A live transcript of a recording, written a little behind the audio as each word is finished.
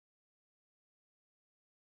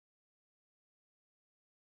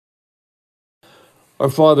Our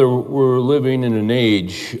Father, we're living in an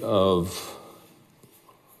age that's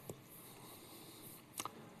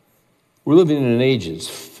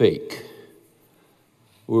fake.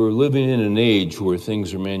 We're living in an age where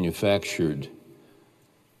things are manufactured.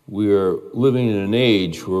 We are living in an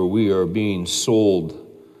age where we are being sold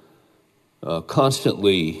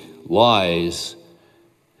constantly lies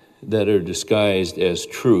that are disguised as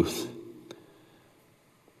truth.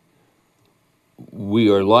 We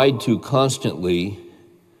are lied to constantly.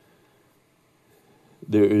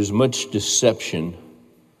 There is much deception.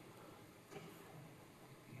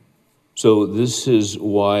 So this is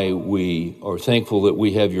why we are thankful that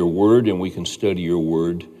we have your word and we can study your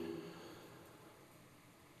word.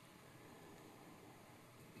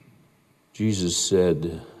 Jesus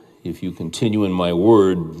said, if you continue in my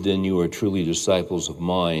word, then you are truly disciples of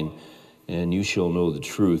mine, and you shall know the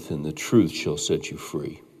truth, and the truth shall set you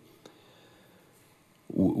free.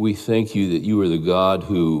 We thank you that you are the God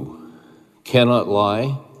who cannot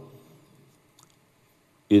lie.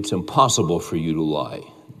 It's impossible for you to lie.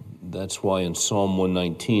 That's why in Psalm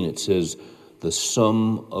 119 it says, the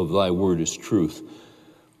sum of thy word is truth.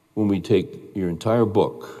 When we take your entire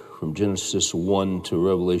book, from Genesis 1 to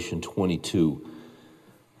Revelation 22,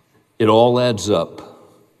 it all adds up,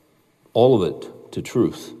 all of it, to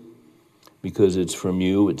truth. Because it's from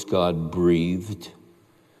you, it's God-breathed.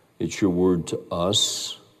 It's your word to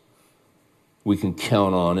us. We can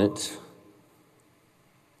count on it.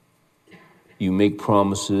 You make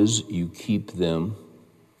promises, you keep them.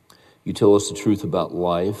 You tell us the truth about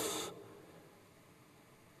life.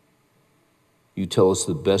 You tell us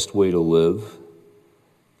the best way to live.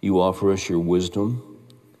 You offer us your wisdom.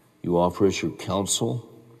 You offer us your counsel.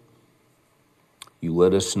 You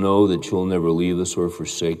let us know that you'll never leave us or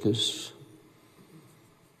forsake us.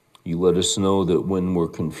 You let us know that when we're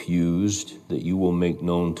confused, that you will make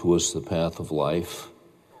known to us the path of life.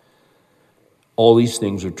 All these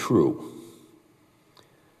things are true.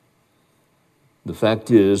 The fact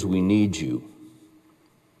is, we need you.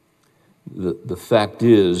 The fact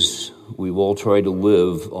is, we've all tried to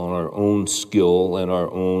live on our own skill and our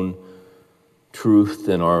own truth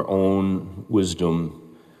and our own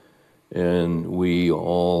wisdom, and we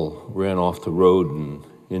all ran off the road and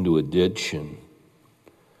into a ditch and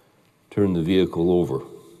turned the vehicle over.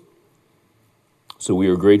 So we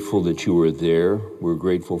are grateful that you are there. We're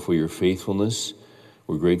grateful for your faithfulness.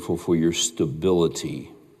 We're grateful for your stability.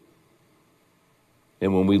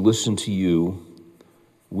 And when we listen to you,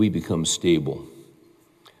 we become stable.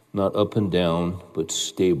 Not up and down, but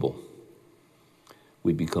stable.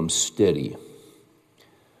 We become steady.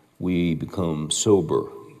 We become sober.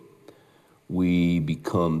 We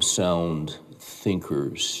become sound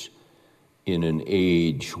thinkers in an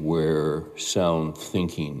age where sound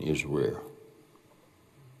thinking is rare.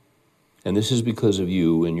 And this is because of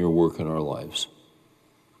you and your work in our lives.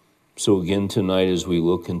 So again tonight, as we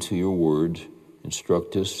look into your word,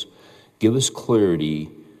 instruct us, give us clarity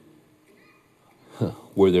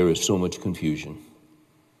where there is so much confusion.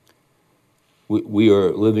 We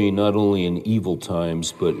are living not only in evil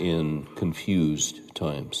times, but in confused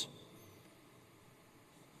times.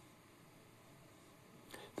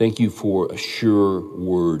 Thank you for a sure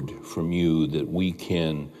word from you that we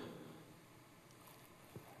can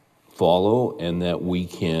follow and that we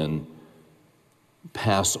can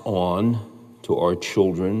pass on to our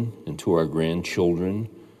children and to our grandchildren,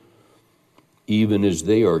 even as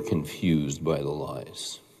they are confused by the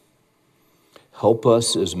lies. Help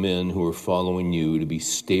us as men who are following you to be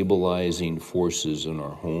stabilizing forces in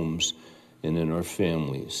our homes and in our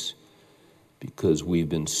families, because we've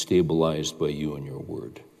been stabilized by you and your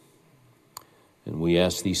word. And we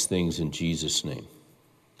ask these things in Jesus' name.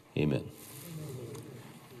 Amen.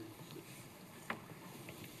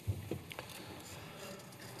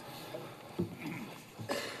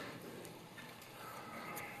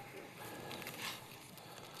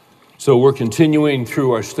 So we're continuing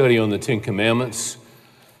through our study on the Ten Commandments.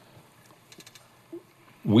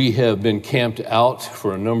 We have been camped out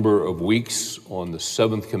for a number of weeks on the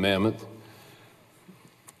seventh commandment.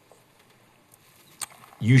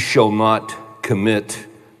 You shall not commit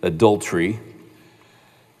adultery.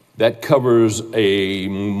 That covers a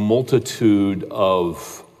multitude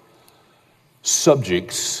of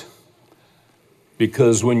subjects,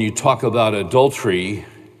 because when you talk about adultery,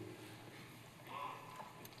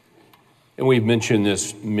 and we've mentioned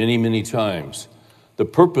this many, many times, the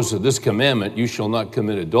purpose of this commandment, you shall not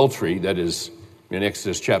commit adultery, that is in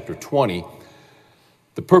Exodus chapter 20,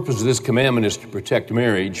 the purpose of this commandment is to protect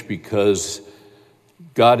marriage, because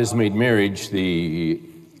God has made marriage the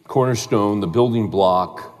cornerstone, the building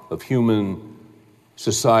block of human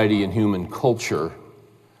society and human culture.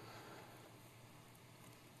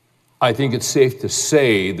 I think it's safe to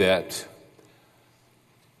say that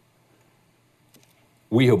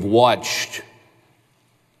we have watched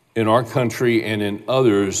in our country and in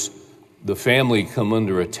others the family come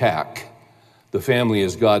under attack. The family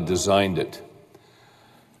as God designed it.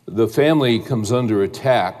 The family comes under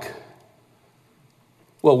attack.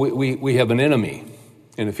 Well, we have an enemy.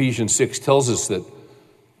 And Ephesians 6 tells us that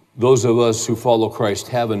those of us who follow Christ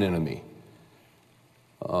have an enemy.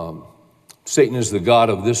 Satan is the god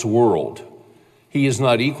of this world. He is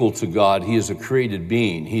not equal to God. He is a created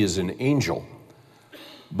being. He is an angel.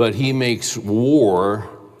 But he makes war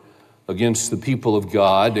against the people of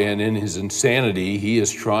God, and in his insanity, he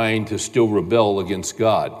is trying to still rebel against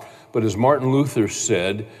God. But as Martin Luther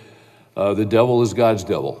said, the devil is God's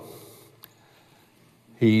devil.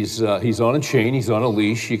 He's on a chain, he's on a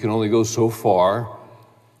leash, he can only go so far.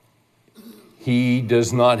 He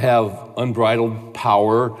does not have unbridled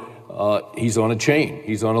power. He's on a chain,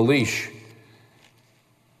 he's on a leash.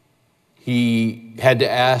 He had to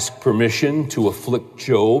ask permission to afflict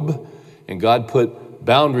Job, and God put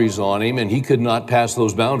boundaries on him, and he could not pass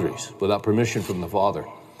those boundaries without permission from the Father.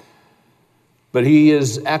 But he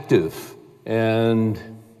is active, and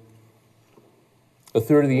a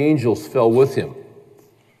third of the angels fell with him.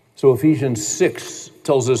 So Ephesians 6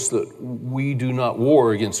 tells us that we do not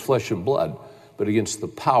war against flesh and blood, but against the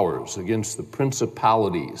powers, against the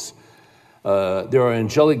principalities. There are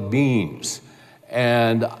angelic beings.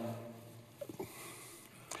 And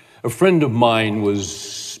a friend of mine was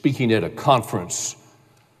speaking at a conference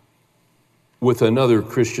with another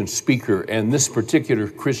Christian speaker, and this particular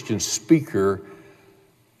Christian speaker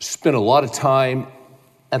spent a lot of time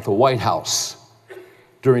at the White House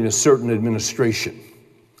during a certain administration.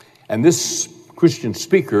 And this Christian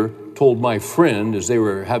speaker told my friend, as they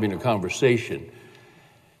were having a conversation,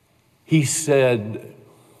 he said,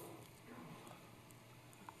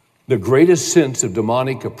 the greatest sense of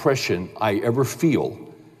demonic oppression I ever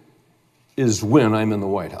feel is when I'm in the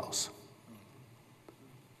White House.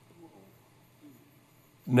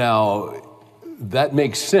 Now, that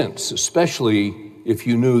makes sense, especially if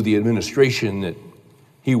you knew the administration that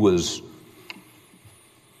he was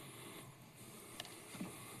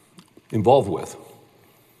involved with.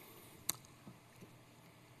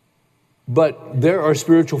 But there are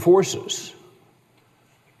spiritual forces.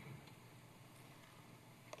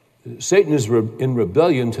 Satan is in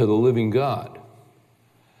rebellion to the living God.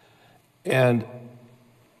 And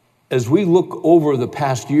as we look over the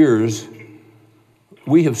past years,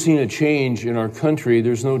 we have seen a change in our country.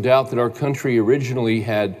 There's no doubt that our country originally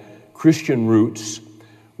had Christian roots.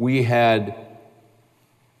 We had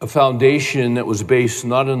a foundation that was based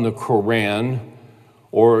not in the Quran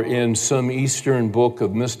or in some Eastern book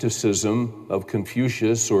of mysticism of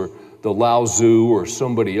Confucius or the Lao Tzu or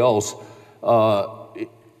somebody else.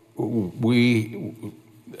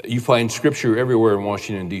 You find scripture everywhere in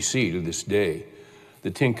Washington, D.C. to this day. The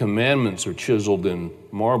Ten Commandments are chiseled in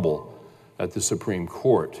marble at the Supreme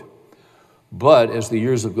Court. But as the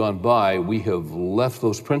years have gone by, we have left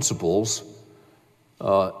those principles.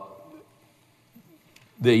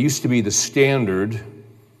 They used to be the standard,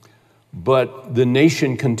 but the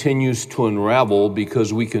nation continues to unravel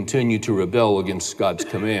because we continue to rebel against God's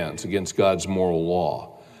commands, against God's moral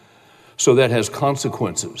law. So that has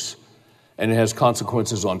consequences, and it has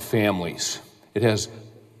consequences on families. It has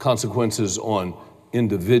consequences on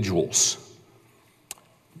individuals.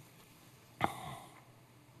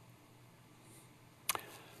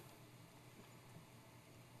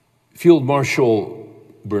 Field Marshal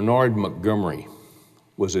Bernard Montgomery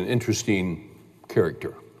was an interesting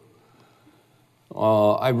character.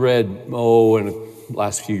 I read, in the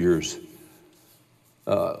last few years,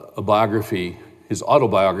 a biography, his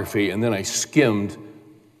autobiography, and then I skimmed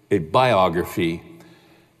a biography,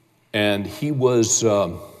 and he was,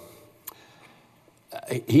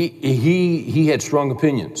 he had strong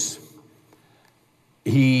opinions.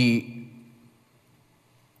 He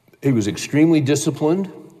was extremely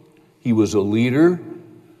disciplined. He was a leader.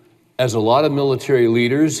 As a lot of military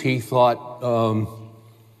leaders, he thought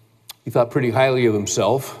pretty highly of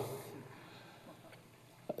himself.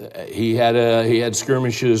 He had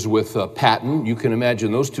skirmishes with Patton. You can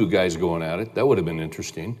imagine those two guys going at it. That would have been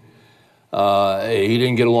interesting. He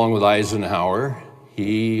didn't get along with Eisenhower.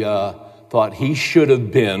 He thought he should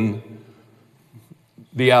have been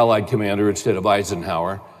the Allied commander instead of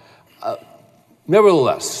Eisenhower.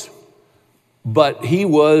 Nevertheless, but he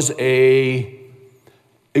was a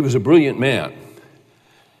brilliant man.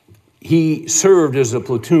 He served as a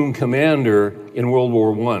platoon commander in World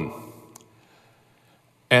War I.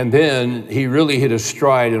 And then he really hit a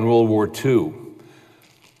stride in World War II.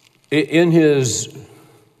 In his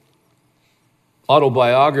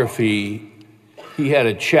autobiography, he had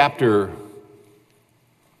a chapter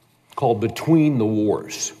called Between the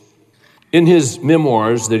Wars. In his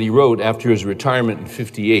memoirs that he wrote after his retirement in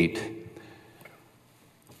 1958,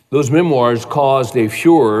 those memoirs caused a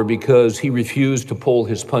furor because he refused to pull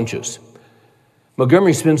his punches.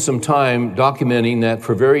 Montgomery spent some time documenting that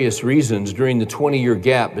for various reasons during the 20-year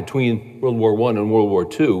gap between World War I and World War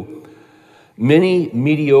II, many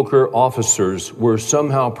mediocre officers were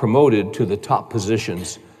somehow promoted to the top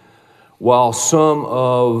positions, while some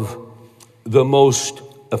of the most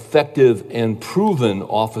effective and proven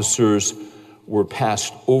officers were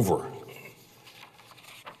passed over.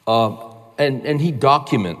 And he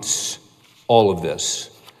documents all of this.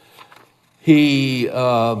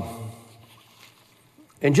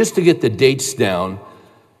 And just to get the dates down,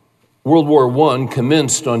 World War I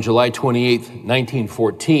commenced on July 28,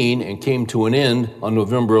 1914, and came to an end on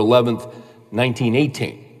November 11,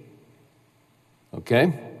 1918.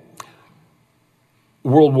 Okay?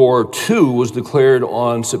 World War II was declared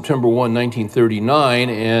on September 1, 1939,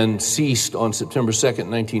 and ceased on September 2,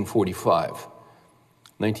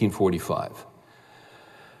 1945.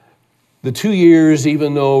 The 2 years,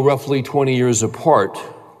 even though roughly 20 years apart,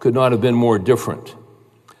 could not have been more different.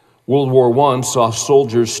 World War I saw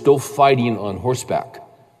soldiers still fighting on horseback.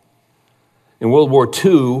 In World War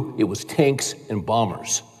II, it was tanks and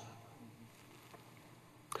bombers.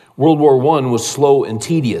 World War I was slow and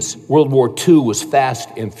tedious. World War II was fast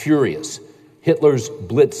and furious. Hitler's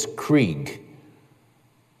blitzkrieg.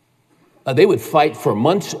 They would fight for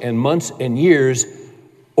months and months and years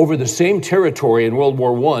over the same territory in World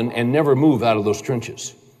War I and never move out of those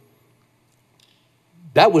trenches.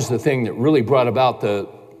 That was the thing that really brought about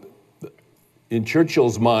in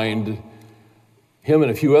Churchill's mind, him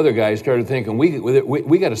and a few other guys started thinking,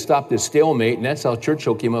 we got to stop this stalemate, and that's how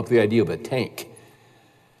Churchill came up with the idea of a tank.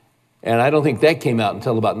 And I don't think that came out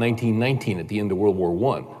until about 1919 at the end of World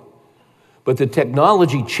War I. But the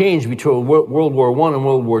technology changed between World War I and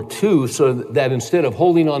World War II so that instead of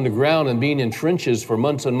holding on the ground and being in trenches for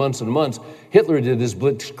months and months and months, Hitler did this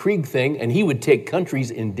blitzkrieg thing, and he would take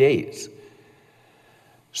countries in days.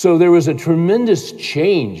 So there was a tremendous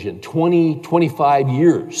change in 25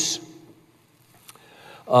 years.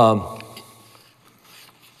 So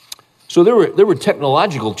there were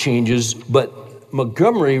technological changes, but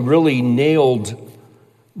Montgomery really nailed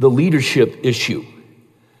the leadership issue.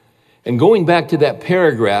 And going back to that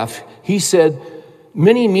paragraph, he said,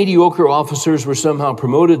 many mediocre officers were somehow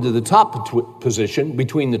promoted to the top position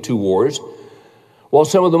between the two wars, while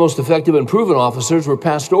some of the most effective and proven officers were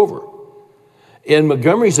passed over. In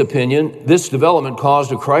Montgomery's opinion, this development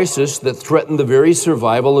caused a crisis that threatened the very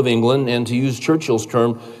survival of England and, to use Churchill's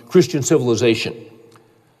term, Christian civilization.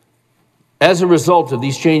 As a result of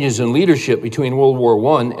these changes in leadership between World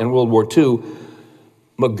War I and World War II,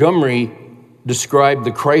 Montgomery described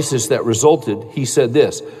the crisis that resulted. He said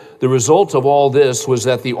this: the result of all this was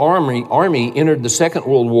that the Army entered the Second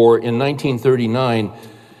World War in 1939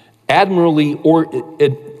 admirably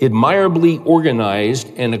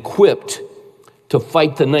organized and equipped to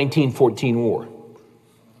fight the 1914 war,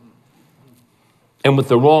 and with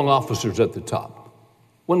the wrong officers at the top.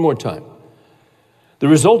 One more time. The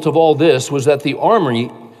result of all this was that the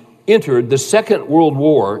Army entered the Second World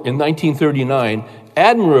War in 1939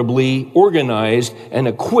 admirably organized and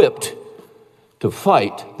equipped to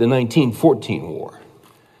fight the 1914 war,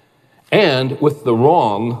 and with the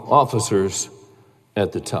wrong officers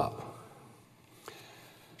at the top.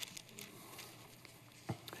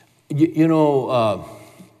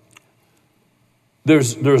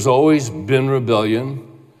 There's always been rebellion.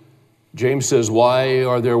 James says, why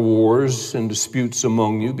are there wars and disputes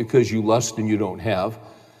among you? Because you lust and you don't have.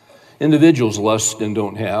 Individuals lust and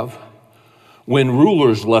don't have. When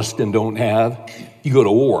rulers lust and don't have, you go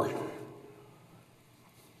to war.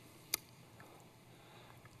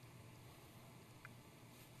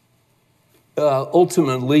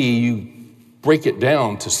 Ultimately, you break it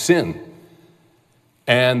down to sin,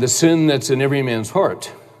 and the sin that's in every man's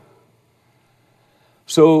heart.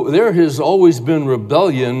 So there has always been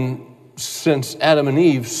rebellion since Adam and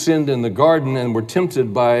Eve sinned in the garden and were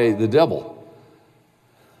tempted by the devil.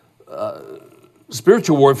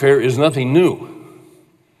 Spiritual warfare is nothing new.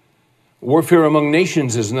 Warfare among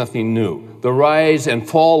nations is nothing new. The rise and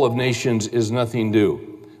fall of nations is nothing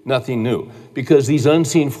new, because these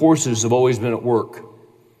unseen forces have always been at work.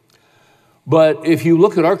 But if you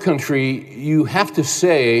look at our country, you have to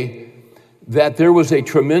say that there was a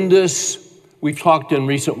tremendous, we've talked in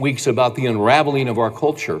recent weeks about the unraveling of our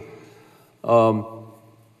culture. There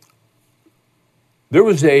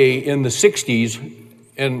was in the 60s,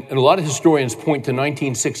 and a lot of historians point to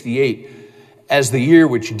 1968 as the year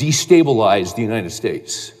which destabilized the United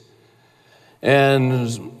States. And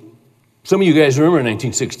some of you guys remember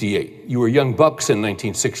 1968. You were young bucks in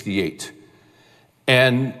 1968.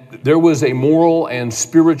 And there was a moral and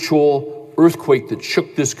spiritual earthquake that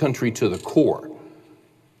shook this country to the core.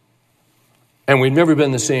 And we've never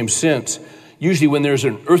been the same since. Usually when there's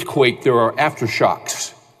an earthquake, there are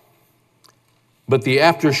aftershocks. But the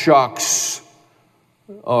aftershocks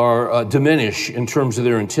are diminish in terms of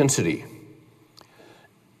their intensity.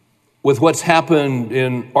 With what's happened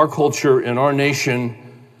in our culture, in our nation,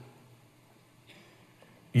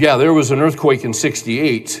 yeah, there was an earthquake in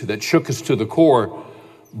 68 that shook us to the core,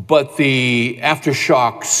 but the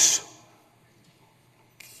aftershocks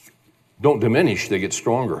don't diminish, they get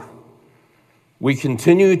stronger. We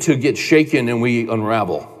continue to get shaken and we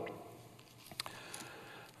unravel.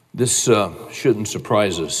 This shouldn't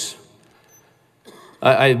surprise us.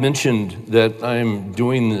 I mentioned that I'm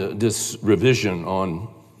doing this revision on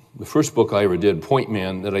the first book I ever did, Point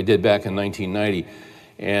Man, that I did back in 1990.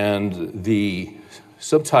 And the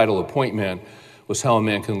subtitle of Point Man was How a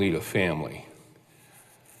Man Can Lead a Family.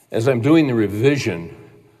 As I'm doing the revision,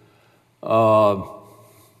 I'm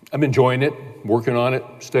enjoying it, working on it,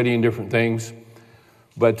 studying different things.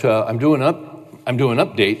 But I'm doing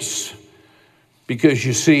updates because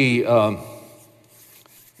you see,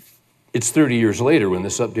 it's 30 years later when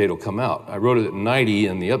this update will come out. I wrote it at 90,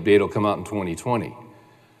 and the update will come out in 2020.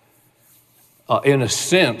 In a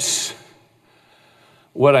sense,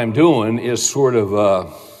 what I'm doing is sort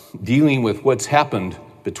of dealing with what's happened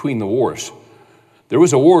between the wars. There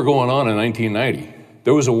was a war going on in 1990.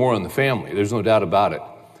 There was a war on the family. There's no doubt about it.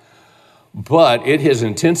 But it has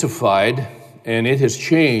intensified, and it has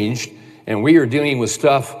changed, and we are dealing with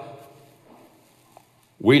stuff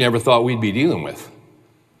we never thought we'd be dealing with.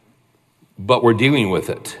 But we're dealing with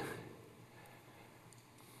it.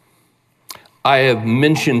 I have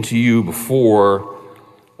mentioned to you before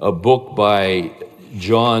a book by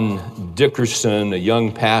John Dickerson, a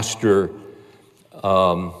young pastor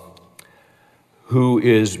who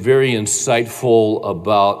is very insightful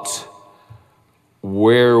about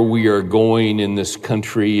where we are going in this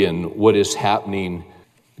country and what is happening.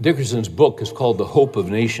 Dickerson's book is called The Hope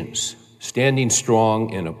of Nations, Standing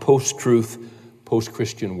Strong in a Post-Truth,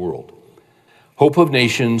 Post-Christian World. Hope of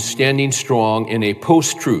Nations, Standing Strong in a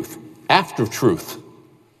Post-Truth, After-Truth,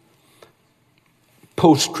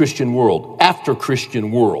 Post-Christian World,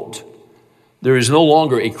 After-Christian World. There is no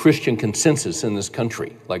longer a Christian consensus in this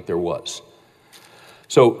country like there was.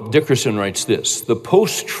 So Dickerson writes this: the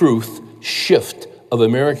post-truth shift of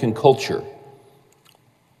American culture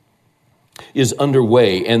is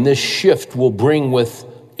underway, and this shift will bring with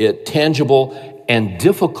it tangible and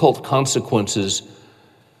difficult consequences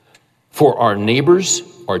for our neighbors,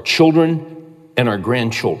 our children, and our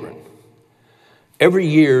grandchildren. Every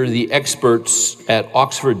year, the experts at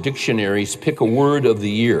Oxford Dictionaries pick a word of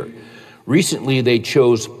the year. Recently, they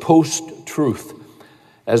chose post-truth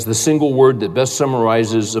as the single word that best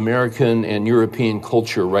summarizes American and European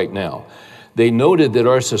culture right now. They noted that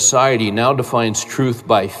our society now defines truth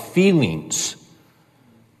by feelings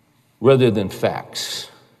rather than facts.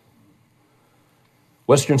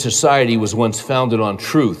 Western society was once founded on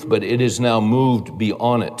truth, but it is now moved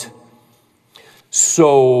beyond it.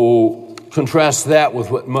 So contrast that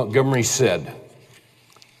with what Montgomery said.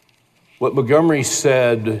 What Montgomery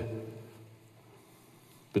said,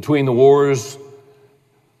 between the wars,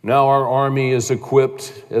 now our army is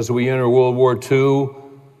equipped as we enter World War II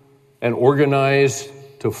and organized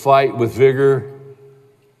to fight with vigor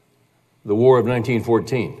the War of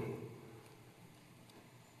 1914.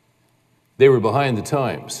 They were behind the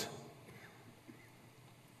times.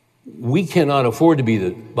 We cannot afford to be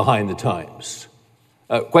behind the times.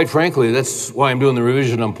 Quite frankly, that's why I'm doing the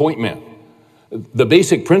revision on Point Man. The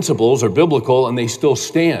basic principles are biblical and they still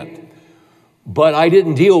stand. But I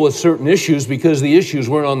didn't deal with certain issues because the issues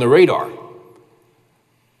weren't on the radar.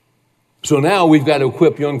 So now we've got to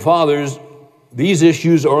equip young fathers. These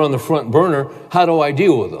issues are on the front burner. How do I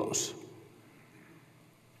deal with those?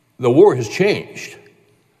 The war has changed.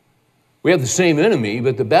 We have the same enemy,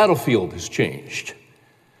 but the battlefield has changed.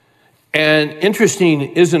 And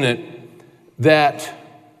interesting, isn't it, that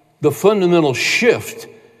the fundamental shift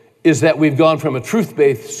is that we've gone from a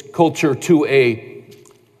truth-based culture to a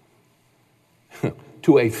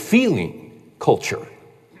feeling culture.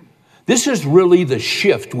 This is really the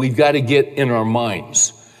shift we've got to get in our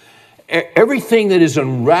minds. Everything that is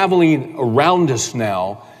unraveling around us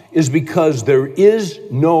now is because there is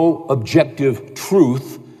no objective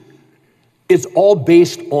truth. It's all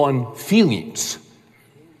based on feelings.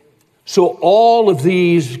 So all of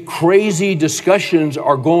these crazy discussions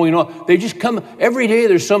are going on. They just come, every day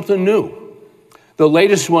there's something new. The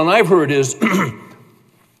latest one I've heard is,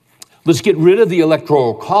 let's get rid of the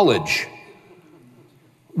Electoral College.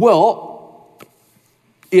 Well,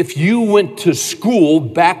 if you went to school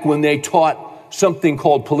back when they taught something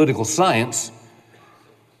called political science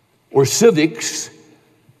or civics,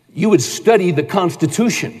 you would study the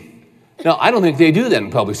Constitution. Now, I don't think they do that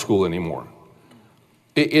in public school anymore.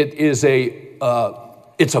 It's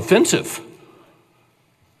offensive.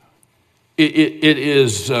 It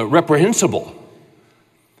is reprehensible.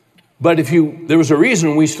 But there was a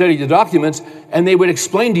reason we studied the documents, and they would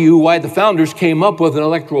explain to you why the founders came up with an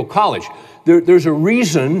electoral college. There's a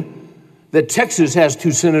reason that Texas has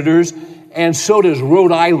 2 senators, and so does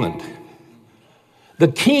Rhode Island. The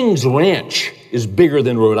King's Ranch is bigger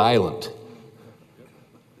than Rhode Island.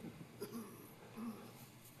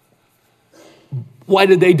 Why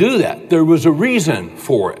did they do that? There was a reason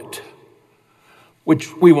for it,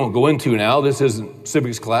 which we won't go into now. This isn't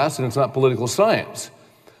civics class, and it's not political science.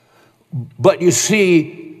 But you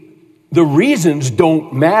see, the reasons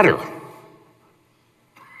don't matter.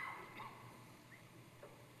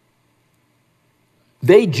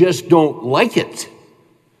 They just don't like it.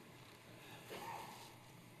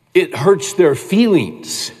 It hurts their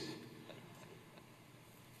feelings.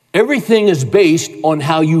 Everything is based on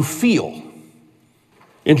how you feel.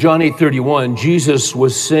 In John 8:31, Jesus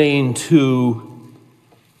was saying to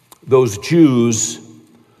those Jews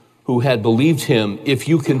who had believed him, if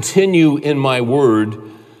you continue in my word,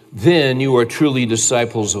 then you are truly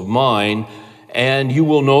disciples of mine, and you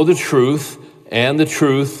will know the truth, and the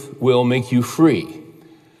truth will make you free.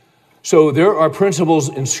 So there are principles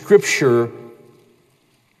in Scripture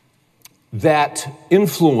that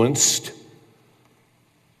influenced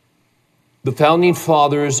the founding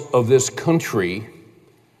fathers of this country.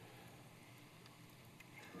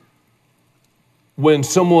 When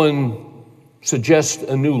someone suggests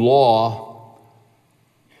a new law,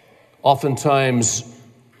 oftentimes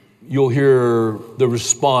you'll hear the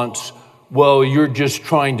response, well, you're just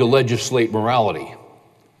trying to legislate morality.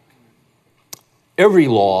 Every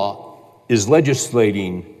law is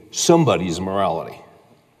legislating somebody's morality.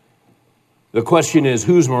 The question is,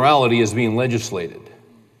 whose morality is being legislated?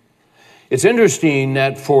 It's interesting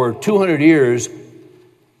that for 200 years,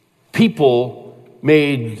 people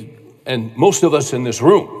made, and most of us in this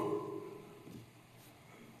room,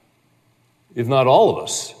 if not all of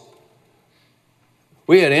us,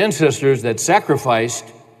 we had ancestors that sacrificed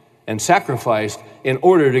in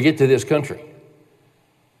order to get to this country.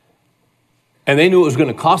 And they knew it was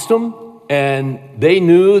going to cost them, and they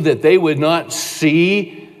knew that they would not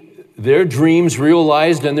see their dreams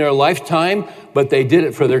realized in their lifetime, but they did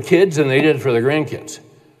it for their kids and they did it for their grandkids.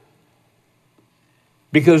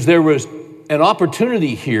 Because there was an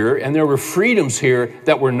opportunity here and there were freedoms here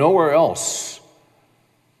that were nowhere else.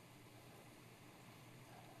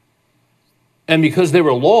 And because they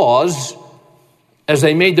were laws, as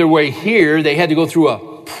they made their way here, they had to go through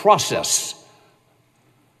a process.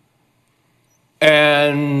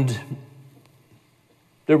 And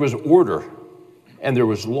there was order and there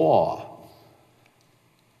was law.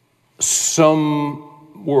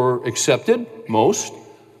 Some were accepted, most.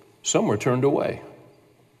 Some were turned away.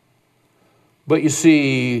 But you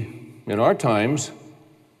see, in our times,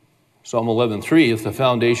 Psalm 11:3, if the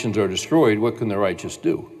foundations are destroyed, what can the righteous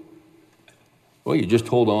do? Well, you just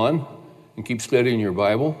hold on and keep studying your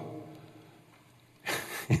Bible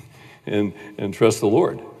and trust the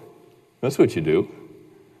Lord. That's what you do.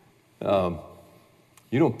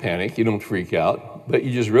 You don't panic, you don't freak out, but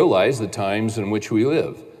you just realize the times in which we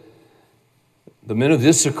live. The men of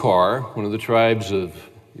Issachar, one of the tribes of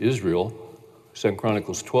Israel, 2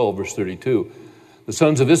 Chronicles 12, verse 32, the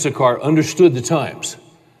sons of Issachar understood the times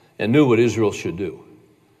and knew what Israel should do.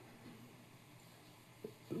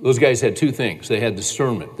 Those guys had two things. They had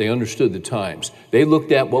discernment. They understood the times. They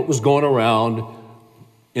looked at what was going around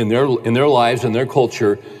in their lives and their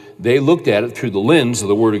culture. They looked at it through the lens of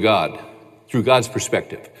the Word of God, through God's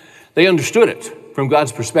perspective. They understood it from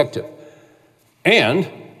God's perspective. And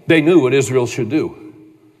they knew what Israel should do.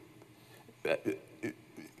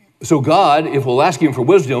 So God, if we'll ask him for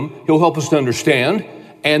wisdom, he'll help us to understand,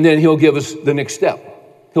 and then he'll give us the next step.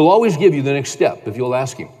 He'll always give you the next step if you'll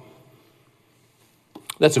ask him.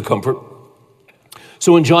 That's a comfort.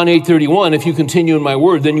 So in John 8:31, if you continue in my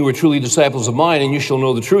word, then you are truly disciples of mine, and you shall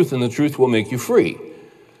know the truth, and the truth will make you free.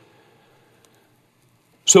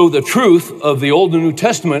 So the truth of the Old and New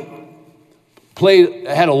Testament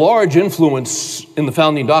had a large influence in the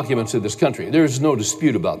founding documents of this country. There's no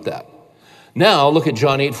dispute about that. Now, look at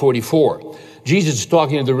John 8:44. Jesus is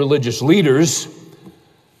talking to the religious leaders,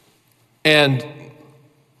 and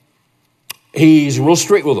he's real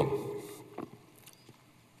straight with them.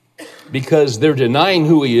 Because they're denying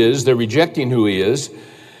who he is, they're rejecting who he is.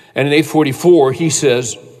 And in 8:44, he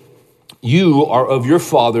says, you are of your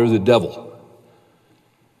father, the devil,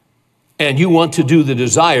 and you want to do the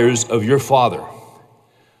desires of your father.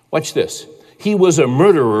 Watch this. He was a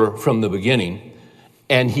murderer from the beginning,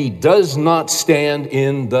 and he does not stand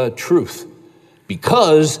in the truth,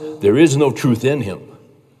 because there is no truth in him.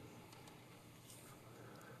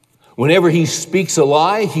 Whenever he speaks a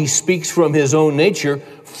lie, he speaks from his own nature,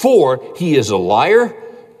 for he is a liar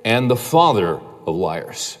and the father of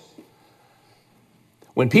liars.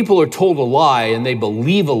 When people are told a lie and they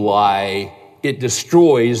believe a lie, it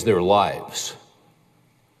destroys their lives.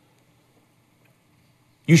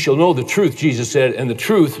 You shall know the truth, Jesus said, and the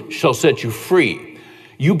truth shall set you free.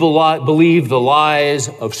 You believe the lies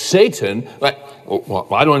of Satan. Well,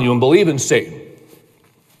 I don't even believe in Satan.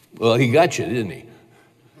 Well, he got you, didn't he?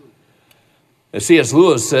 As C.S.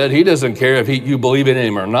 Lewis said, he doesn't care if you believe in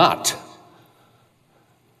him or not.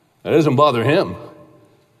 That doesn't bother him.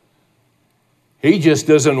 He just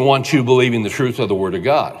doesn't want you believing the truth of the Word of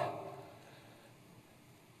God.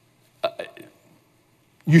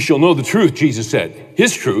 You shall know the truth, Jesus said,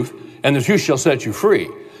 his truth, and the truth shall set you free.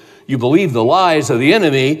 You believe the lies of the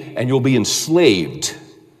enemy, and you'll be enslaved,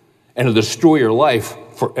 and it'll destroy your life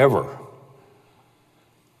forever.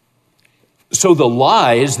 So the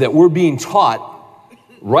lies that we're being taught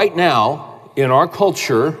right now in our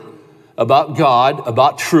culture about God,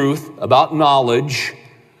 about truth, about knowledge,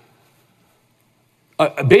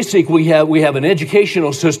 basically we have an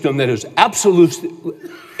educational system that is absolutely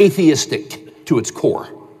atheistic to its core.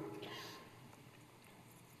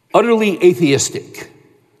 Utterly atheistic.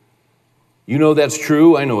 You know that's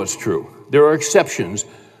true, I know it's true. There are exceptions,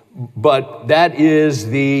 but that is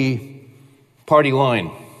the party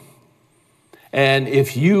line. And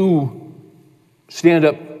if you stand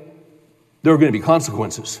up, there are going to be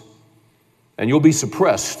consequences, and you'll be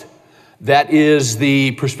suppressed. That is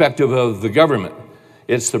the perspective of the government.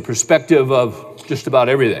 It's the perspective of just about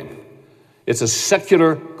everything. It's a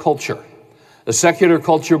secular culture. A secular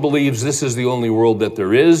culture believes this is the only world that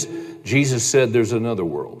there is. Jesus said there's another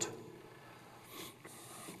world.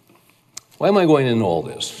 Why am I going into all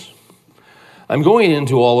this? I'm going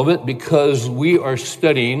into all of it because we are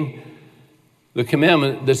studying the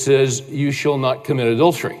commandment that says you shall not commit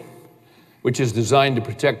adultery, which is designed to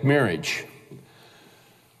protect marriage.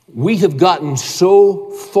 We have gotten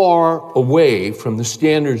so far away from the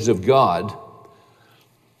standards of God.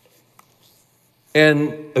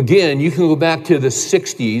 And again, you can go back to the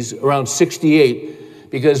 60s, around 68,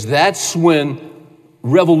 because that's when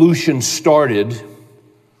revolution started.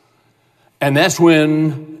 And that's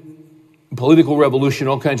when political revolution,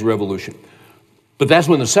 all kinds of revolution. But that's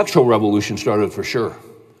when the sexual revolution started for sure.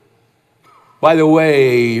 By the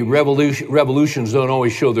way, revolutions don't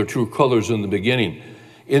always show their true colors in the beginning.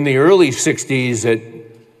 In the early 60s at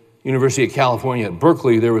University of California at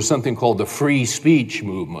Berkeley, there was something called the free speech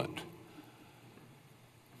movement.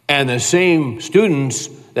 And the same students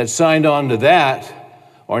that signed on to that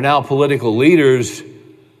are now political leaders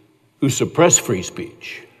who suppress free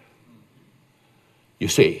speech. You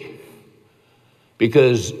see,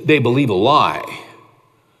 because they believe a lie.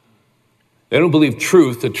 They don't believe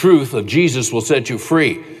truth. The truth of Jesus will set you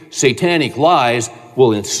free. Satanic lies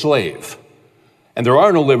will enslave. And there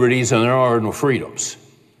are no liberties and there are no freedoms.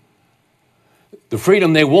 The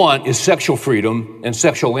freedom they want is sexual freedom and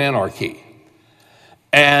sexual anarchy.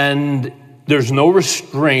 And there's no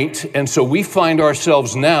restraint. And so we find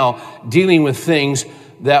ourselves now dealing with things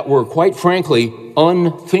that were, quite frankly,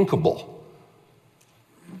 unthinkable.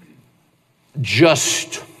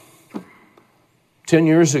 Just 10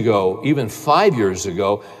 years ago, even 5 years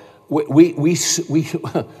ago, we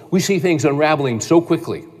see things unraveling so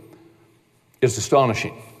quickly. It's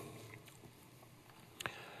astonishing.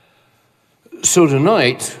 So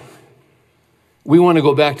tonight, we want to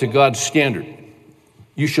go back to God's standard.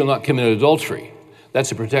 You shall not commit adultery.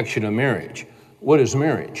 That's a protection of marriage. What is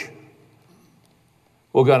marriage?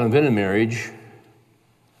 Well, God invented marriage.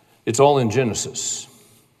 It's all in Genesis.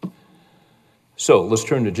 So let's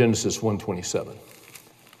turn to Genesis 1:27.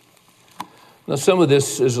 Now, some of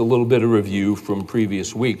this is a little bit of review from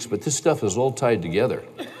previous weeks, but this stuff is all tied together.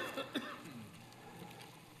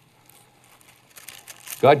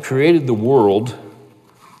 God created the world.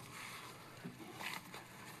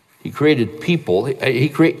 He created people. He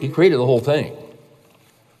created the whole thing.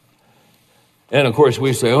 And of course,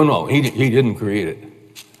 we say, oh no, he didn't create it.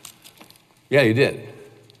 Yeah, he did.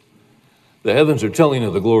 The heavens are telling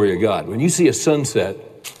of the glory of God. When you see a sunset,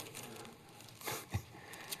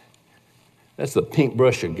 that's the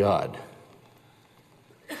paintbrush of God.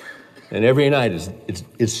 And every night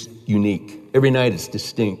it's unique. Every night it's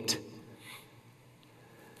distinct.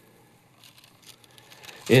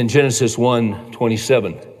 In Genesis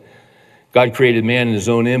 1:27, God created man in his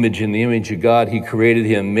own image. In the image of God, he created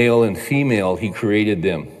him. Male and female, he created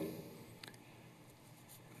them.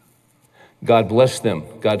 God blessed them.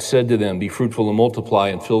 God said to them, be fruitful and multiply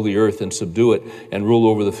and fill the earth and subdue it and rule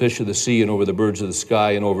over the fish of the sea and over the birds of the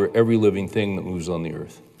sky and over every living thing that moves on the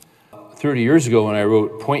earth. 30 years ago when I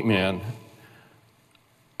wrote Point Man,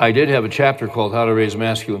 I did have a chapter called How to Raise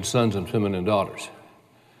Masculine Sons and Feminine Daughters.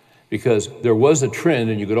 Because there was a trend,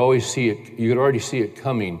 and you could always see it, you could already see it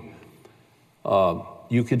coming.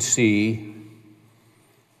 You could see,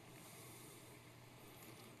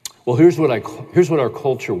 well, here's what our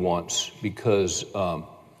culture wants, because the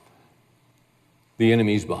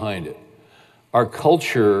enemy's behind it. Our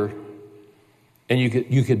culture, and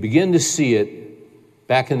you could begin to see it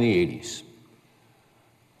back in the 80s.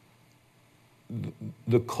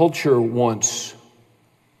 The culture wants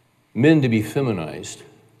men to be feminized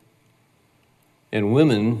and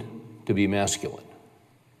women to be masculine.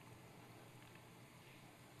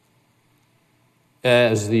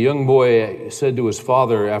 As the young boy said to his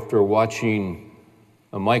father after watching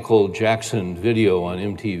a Michael Jackson video on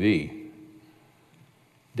MTV,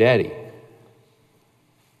 Daddy,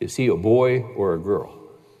 is he a boy or a girl?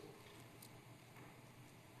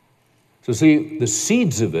 So see, the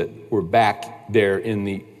seeds of it were back there in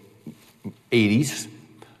the 80s,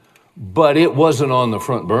 but it wasn't on the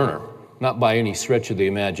front burner, not by any stretch of the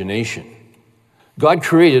imagination. God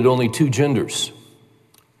created only two genders,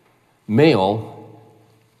 male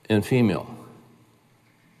and female.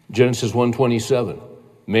 Genesis 1:27,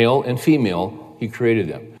 male and female, he created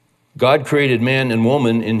them. God created man and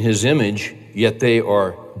woman in his image, yet they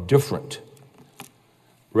are different,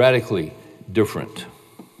 radically different.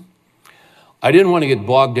 I didn't want to get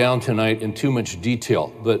bogged down tonight in too much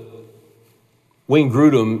detail, but Wayne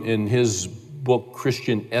Grudem, in his book,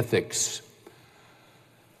 Christian Ethics,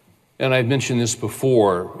 and I've mentioned this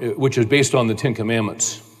before, which is based on the Ten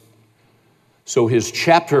Commandments. So his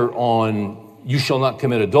chapter on you shall not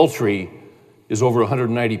commit adultery is over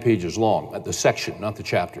 190 pages long, at the section, not the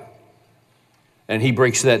chapter. And he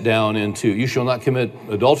breaks that down into you shall not commit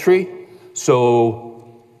adultery,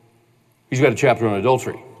 so he's got a chapter on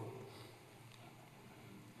adultery.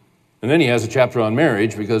 And then he has a chapter on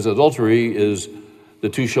marriage, because adultery is the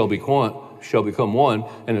two shall become one,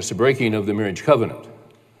 and it's the breaking of the marriage covenant.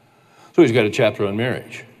 So he's got a chapter on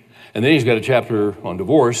marriage. And then he's got a chapter on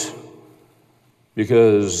divorce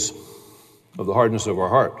because of the hardness of our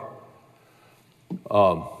heart.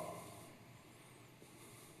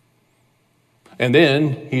 And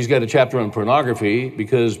then he's got a chapter on pornography,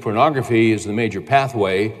 because pornography is the major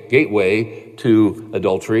gateway to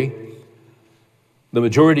adultery. The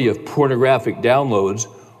majority of pornographic downloads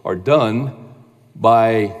are done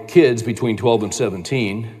by kids between 12 and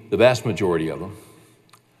 17, the vast majority of them.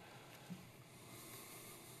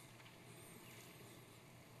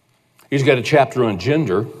 He's got a chapter on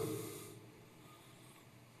gender.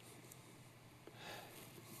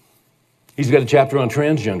 He's got a chapter on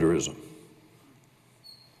transgenderism.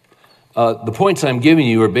 The points I'm giving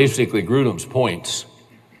you are basically Grudem's points.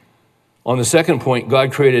 On the second point,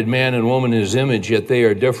 God created man and woman in his image, yet they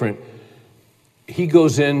are different. He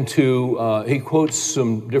goes into, he quotes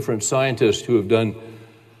some different scientists who have done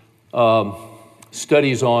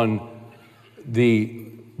studies on the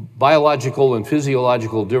biological and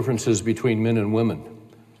physiological differences between men and women.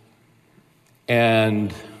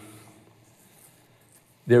 And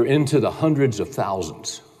they're into the hundreds of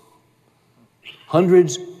thousands.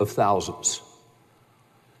 Hundreds of thousands.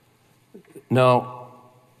 Now,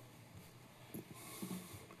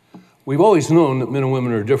 we've always known that men and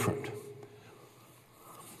women are different.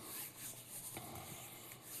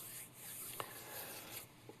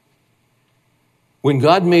 When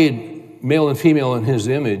God made male and female in his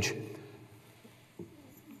image,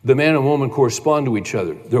 the man and woman correspond to each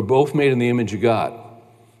other. They're both made in the image of God.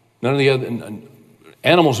 None of the other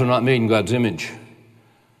animals are not made in God's image.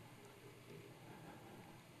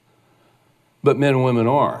 But men and women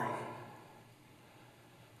are.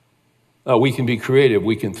 We can be creative,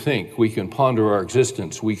 we can think, we can ponder our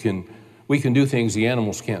existence, we can do things the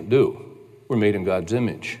animals can't do. We're made in God's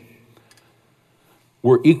image.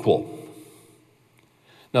 We're equal.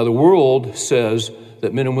 Now, the world says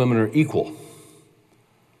that men and women are equal.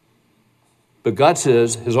 But God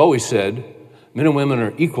has always said, men and women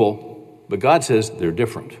are equal, but God says they're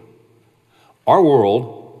different. Our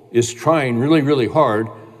world is trying really, really hard,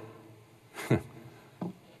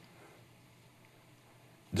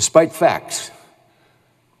 despite facts,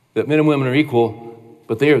 that men and women are equal,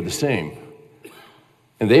 but they are the same.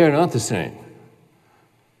 And they are not the same.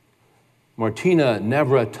 Martina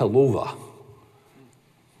Navratilova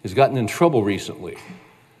has gotten in trouble recently,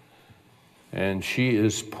 and she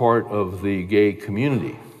is part of the gay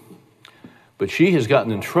community. But she has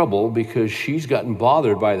gotten in trouble because she's gotten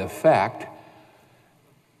bothered by the fact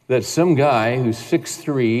that some guy who's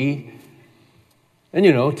 6'3", and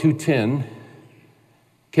 210,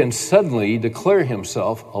 can suddenly declare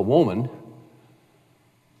himself a woman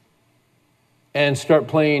and start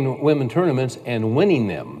playing women tournaments and winning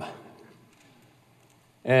them.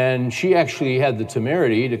 And she actually had the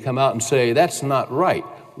temerity to come out and say, that's not right.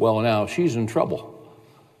 Well, now she's in trouble.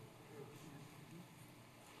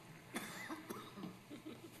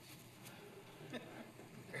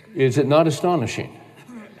 Is it not astonishing?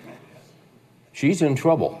 She's in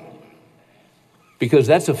trouble because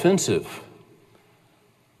that's offensive.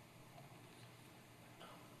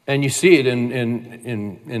 And you see it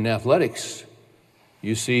in athletics.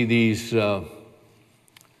 You see these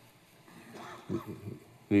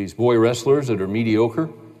boy wrestlers that are mediocre.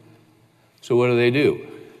 So what do?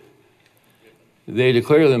 They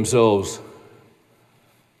declare themselves,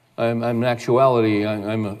 I'm in actuality,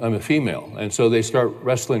 I'm a female. And so they start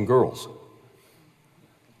wrestling girls.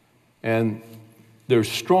 And they're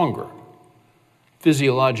stronger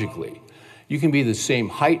physiologically. You can be the same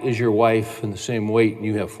height as your wife and the same weight, and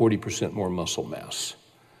you have 40% more muscle mass.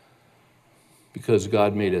 Because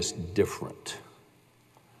God made us different.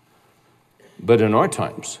 But in our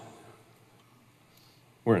times,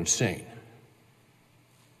 we're insane.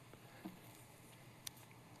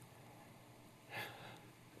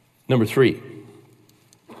 Number 3,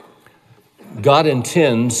 God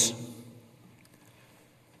intends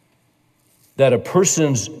that a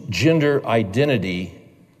person's gender identity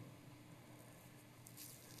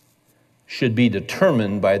should be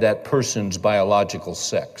determined by that person's biological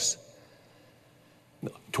sex.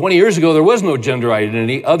 20 years ago, there was no gender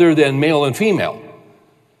identity other than male and female.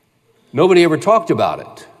 Nobody ever talked about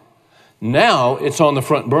it. Now it's on the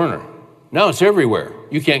front burner. Now it's everywhere.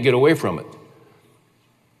 You can't get away from it.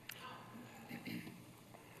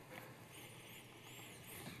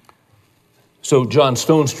 So John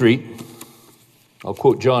Stonestreet, I'll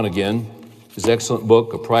quote John again, his excellent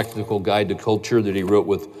book, A Practical Guide to Culture, that he wrote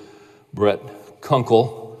with Brett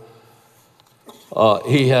Kunkle.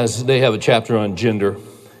 They have a chapter on gender.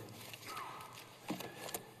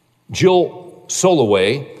 Jill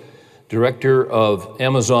Soloway, director of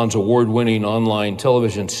Amazon's award-winning online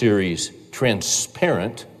television series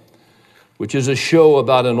Transparent, which is a show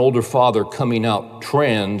about an older father coming out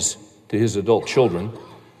trans to his adult children,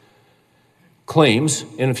 claims,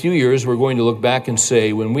 in a few years, we're going to look back and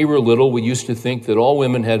say, when we were little, we used to think that all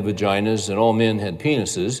women had vaginas and all men had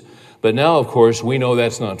penises, but now, of course, we know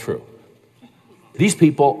that's not true. These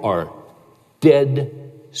people are dead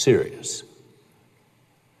serious.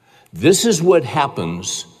 This is what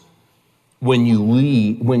happens when you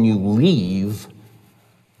leave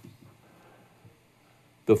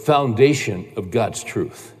the foundation of God's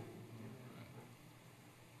truth.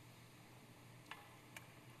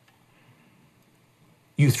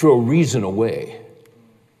 You throw reason away.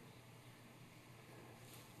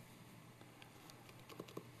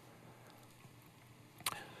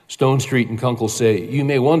 Stonestreet and Kunkel say, you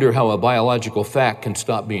may wonder how a biological fact can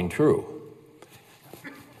stop being true.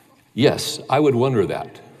 Yes, I would wonder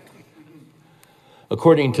that.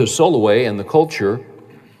 According to Soloway and the culture,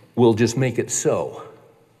 we'll just make it so.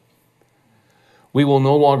 We will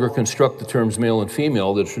no longer construct the terms male and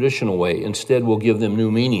female the traditional way. Instead, we'll give them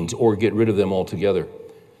new meanings or get rid of them altogether.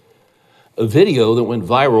 A video that went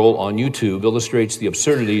viral on YouTube illustrates the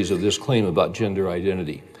absurdities of this claim about gender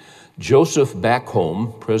identity. Joseph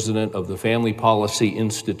Backholm, president of the Family Policy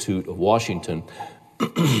Institute of Washington,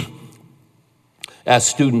 asked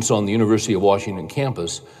students on the University of Washington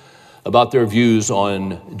campus about their views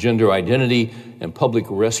on gender identity and public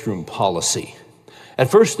restroom policy. At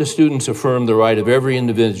first, the students affirmed the right of every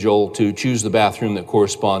individual to choose the bathroom that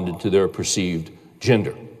corresponded to their perceived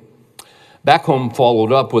gender. Backholm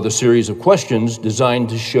followed up with a series of questions designed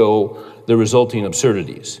to show the resulting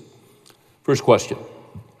absurdities. First question,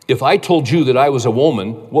 if I told you that I was a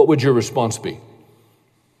woman, what would your response be?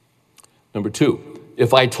 Number 2,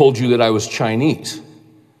 if I told you that I was Chinese,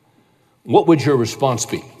 what would your response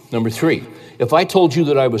be? Number 3, if I told you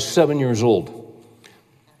that I was 7 years old,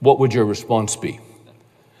 what would your response be?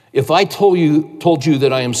 If I told you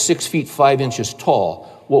that I am 6 feet 5 inches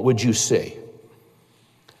tall, what would you say?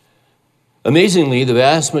 Amazingly, the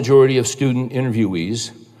vast majority of student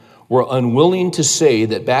interviewees were unwilling to say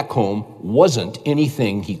that back home wasn't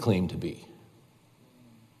anything he claimed to be.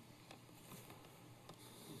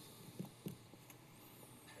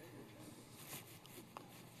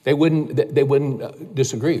 They wouldn't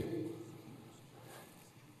disagree.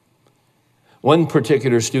 One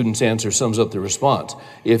particular student's answer sums up the response.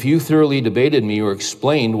 If you thoroughly debated me or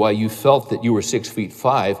explained why you felt that you were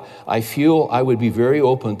 6'5", I feel I would be very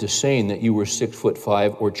open to saying that you were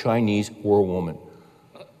 6'5" or Chinese or a woman.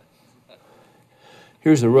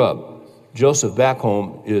 Here's the rub. Joseph back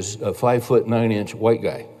home is a 5'9" white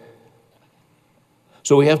guy.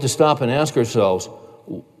 So we have to stop and ask ourselves,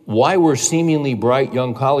 why were seemingly bright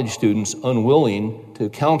young college students unwilling to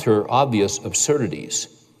counter obvious absurdities?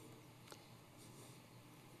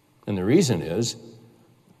 And the reason is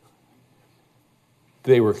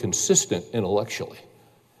they were consistent intellectually.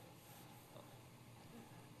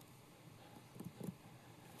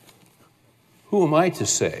 Who am I to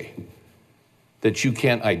say that you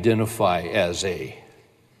can't identify as a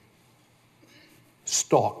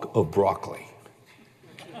stalk of broccoli?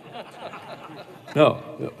 No,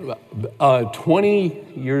 20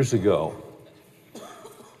 years ago,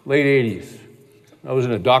 late 80s, I was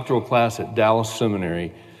in a doctoral class at Dallas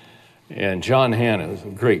Seminary, and John Hanna was a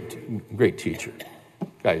great teacher.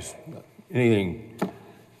 Guys, anything,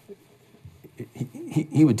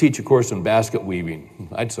 he would teach a course on basket weaving.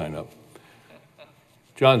 I'd sign up.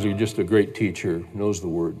 John's just a great teacher, knows the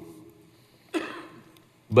word.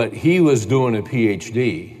 But he was doing a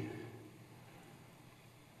PhD,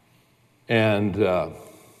 and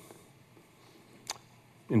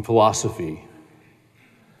in philosophy.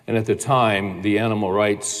 And at the time, the animal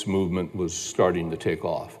rights movement was starting to take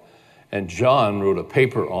off. And John wrote a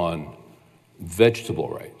paper on vegetable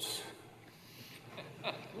rights.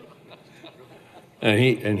 And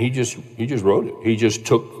he just wrote it. He just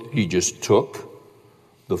took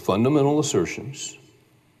the fundamental assertions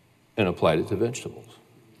and applied it to vegetables.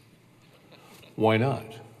 Why not?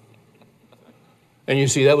 And you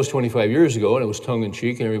see, that was 25 years ago, and it was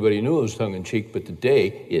tongue-in-cheek, and everybody knew it was tongue-in-cheek, but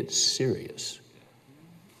today, it's serious.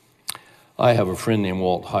 I have a friend named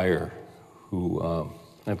Walt Heyer, who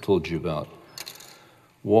I've told you about.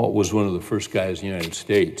 Walt was one of the first guys in the United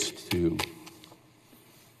States and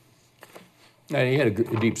he had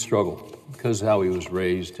a deep struggle because of how he was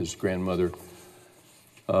raised, his grandmother.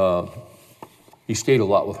 He stayed a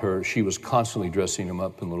lot with her. She was constantly dressing him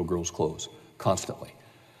up in little girls' clothes, constantly,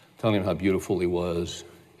 telling him how beautiful he was.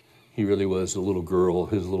 He really was a little girl,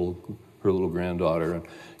 her little granddaughter. And,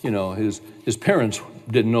 you know, his parents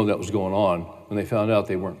didn't know that was going on. When they found out,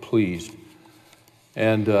 they weren't pleased.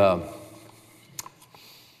 And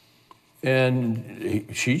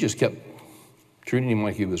she just kept treating him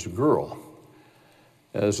like he was a girl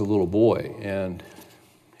as a little boy. And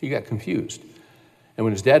he got confused. And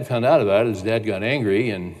when his dad found out about it, his dad got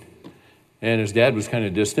angry, and his dad was kind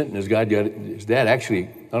of distant, and his dad actually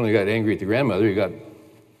not only got angry at the grandmother, he got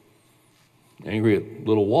angry at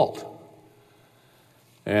little Walt.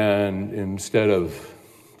 And instead of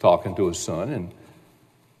talking to his son and,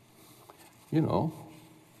 you know,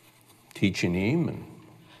 teaching him and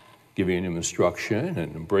giving him instruction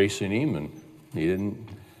and embracing him, and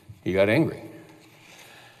he got angry.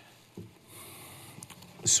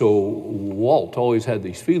 So Walt always had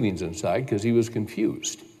these feelings inside because he was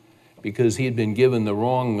confused, because he had been given the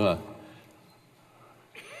wrong,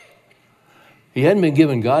 he hadn't been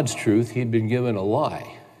given God's truth, he had been given a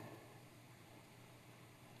lie.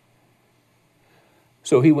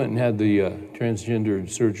 So he went and had the transgender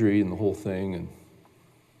surgery and the whole thing, and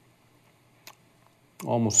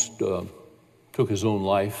almost took his own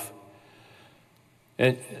life.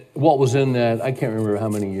 And Walt was in that, I can't remember how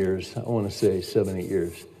many years, I want to say 7, 8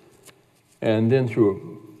 years. And then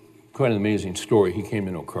through quite an amazing story, he came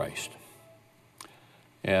to know Christ.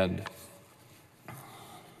 And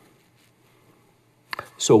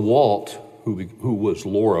so Walt, who was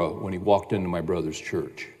Laura when he walked into my brother's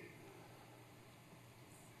church,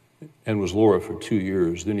 and was Laura for 2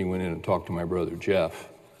 years, then he went in and talked to my brother Jeff.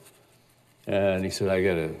 And he said, I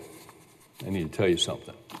need to tell you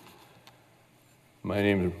something. My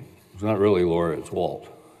name is not really Laura, it's Walt.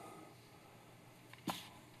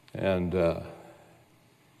 And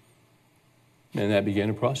that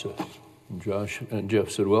began a process. And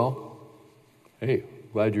Jeff said, well, hey,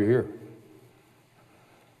 glad you're here.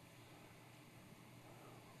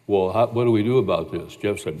 Well, what do we do about this?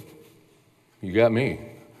 Jeff said, you got me.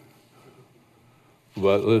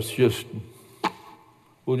 But we'll just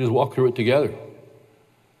walk through it together.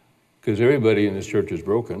 Because everybody in this church is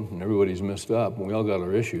broken, and everybody's messed up, and we all got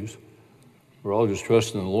our issues. We're all just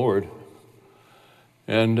trusting the Lord.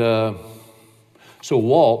 And so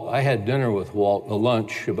Walt, I had dinner with Walt, a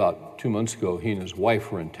lunch about 2 months ago. He and his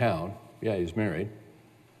wife were in town. Yeah, he's married.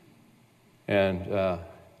 And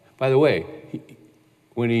by the way,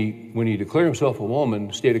 when he declared himself a woman,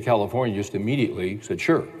 the state of California just immediately said,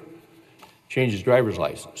 sure, change his driver's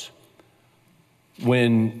license.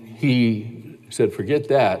 When he said, forget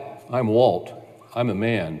that, I'm Walt, I'm a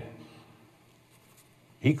man,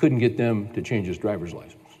 he couldn't get them to change his driver's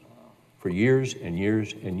license for years and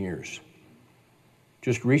years and years.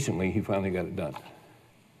 Just recently, he finally got it done.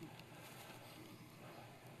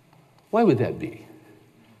 Why would that be?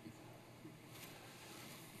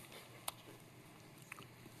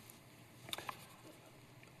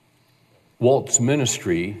 Walt's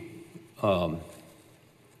ministry,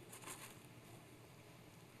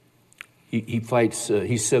 he fights,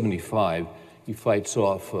 he's 75, he fights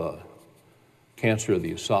off cancer of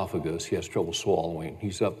the esophagus. He has trouble swallowing.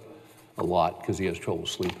 He's up a lot because he has trouble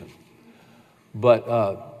sleeping. But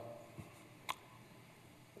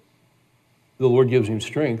the Lord gives him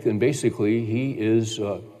strength, and basically he is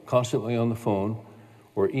constantly on the phone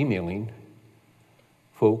or emailing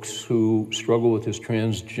folks who struggle with this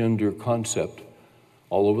transgender concept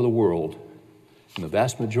all over the world, and the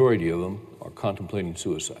vast majority of them are contemplating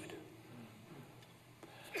suicide.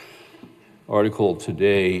 Article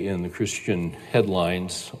today in the Christian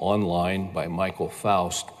headlines online by Michael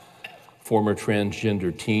Faust. Former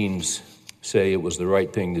transgender teens say it was the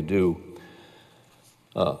right thing to do.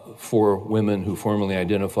 4 women who formerly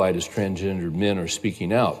identified as transgendered men are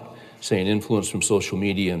speaking out, saying influence from social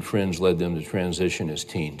media and friends led them to transition as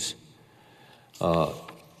teens. And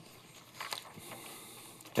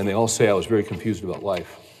they all say I was very confused about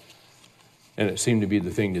life. And it seemed to be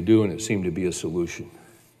the thing to do, and it seemed to be a solution.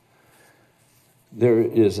 There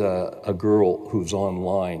is a girl who's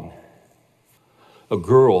online, a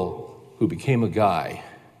girl who became a guy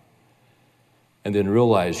and then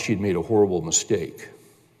realized she'd made a horrible mistake.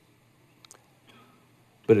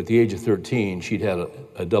 But at the age of 13, she'd had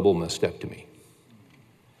a double mastectomy.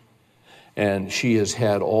 And she has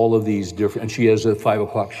had all of these different, and she has a 5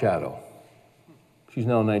 o'clock shadow. She's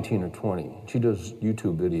now 19 or 20. She does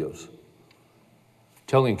YouTube videos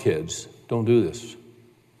telling kids, don't do this,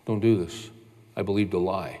 don't do this. I believed a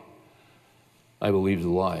lie. I believed a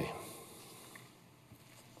lie.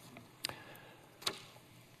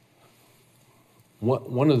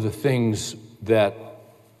 One of the things that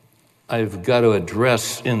I've got to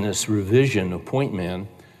address in this revision of Point Man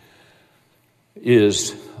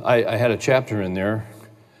is I had a chapter in there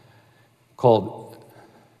called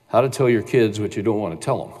How to Tell Your Kids What You Don't Want to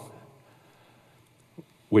Tell Them,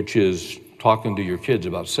 which is talking to your kids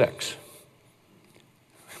about sex.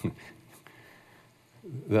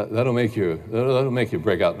 That'll make you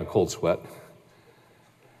break out in a cold sweat.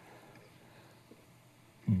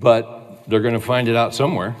 But they're going to find it out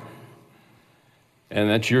somewhere, and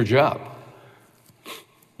that's your job.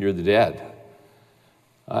 You're the dad.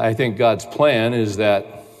 I think God's plan is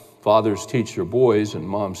that fathers teach their boys and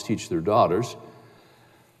moms teach their daughters,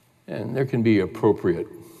 and there can be appropriate,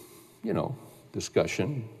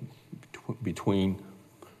 discussion between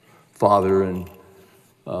father and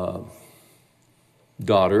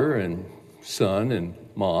daughter and son and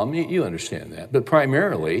mom. You understand that. But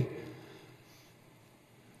primarily,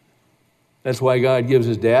 that's why God gives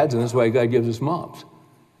us dads, and that's why God gives us moms.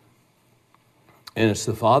 And it's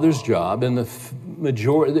the father's job, and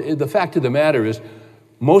the fact of the matter is,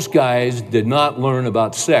 most guys did not learn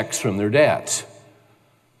about sex from their dads.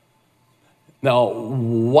 Now,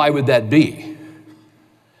 why would that be?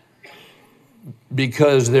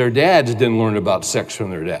 Because their dads didn't learn about sex from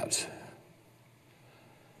their dads.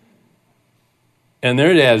 And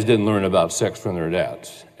their dads didn't learn about sex from their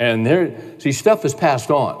dads. And stuff is passed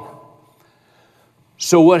on.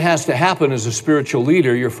 So what has to happen as a spiritual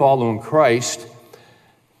leader, you're following Christ.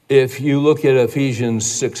 If you look at Ephesians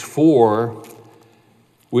 6:4,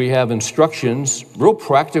 we have instructions, real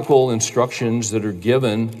practical instructions that are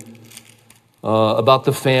given about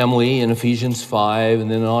the family in Ephesians 5 and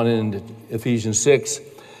then on into Ephesians 6.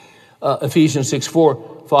 Ephesians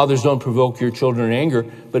 6:4, fathers, don't provoke your children to anger,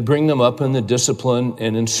 but bring them up in the discipline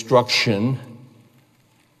and instruction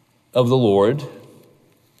of the Lord,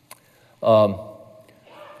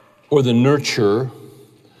 or the nurture.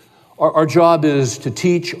 Our job is to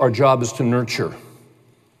teach. Our job is to nurture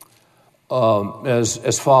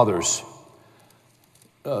as fathers.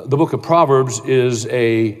 The book of Proverbs is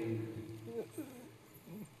the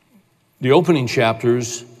opening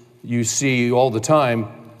chapters you see all the time.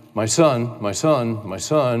 My son, my son, my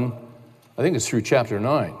son. I think it's through chapter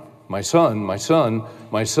 9. My son, my son,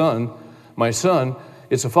 my son, my son.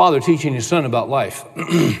 It's a father teaching his son about life.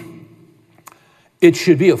 It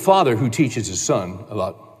should be a father who teaches his son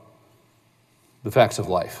about the facts of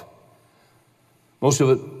life. Most of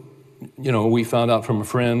it, we found out from a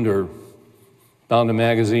friend or found a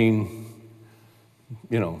magazine,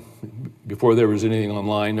 before there was anything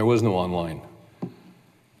online. There was no online.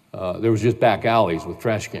 There was just back alleys with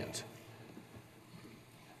trash cans.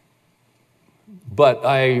 But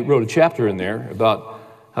I wrote a chapter in there about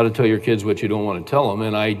how to tell your kids what you don't want to tell them,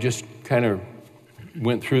 and I just kind of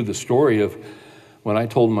went through the story of when I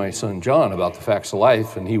told my son John about the facts of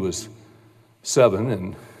life, and he was 7,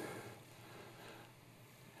 and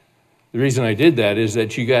the reason I did that is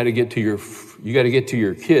that you got to get to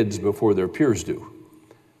your kids before their peers do.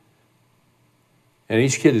 And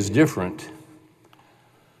each kid is different.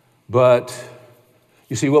 But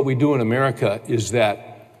you see, what we do in America is that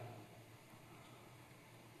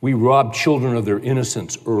we rob children of their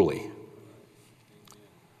innocence early.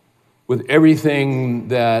 With everything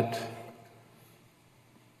that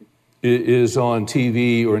is on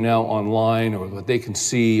TV or now online or what they can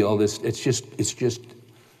see, all this, it's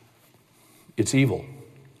evil.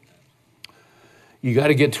 You got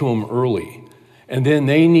to get to them early. And then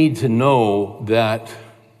they need to know that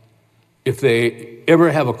if they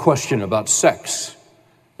ever have a question about sex,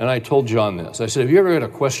 and I told John this, I said, if you ever had a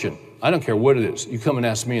question, I don't care what it is, you come and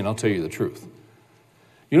ask me and I'll tell you the truth.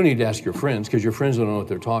 You don't need to ask your friends because your friends don't know what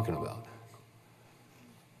they're talking about.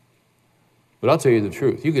 But I'll tell you the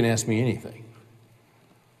truth. You can ask me anything.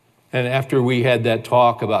 And after we had that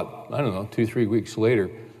talk about, 2-3 weeks later,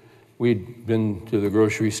 we'd been to the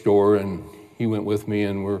grocery store and he went with me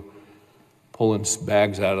and we're pulling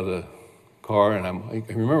bags out of the car. And I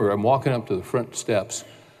remember I'm walking up to the front steps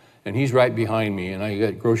and he's right behind me and I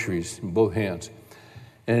got groceries in both hands.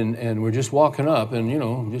 And we're just walking up and,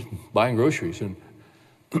 just buying groceries. And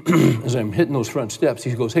as I'm hitting those front steps,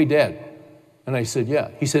 he goes, "Hey, Dad." And I said,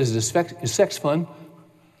 "Yeah." He says, is sex fun?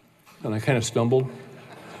 And I kind of stumbled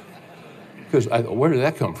because I thought, where did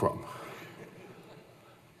that come from?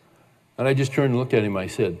 And I just turned and looked at him. I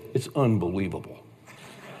said, "It's unbelievable."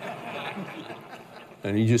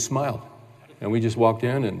 And he just smiled. And we just walked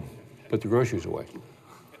in and put the groceries away.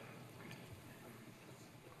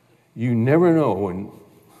 You never know when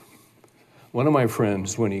one of my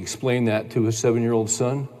friends, when he explained that to his 7-year-old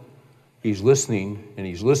son, he's listening,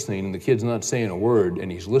 and the kid's not saying a word,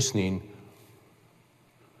 and he's listening.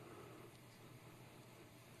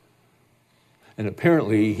 And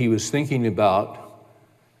apparently he was thinking about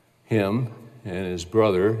him and his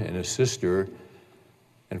brother and his sister.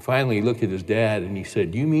 And finally he looked at his dad and he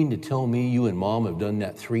said, "Do you mean to tell me you and Mom have done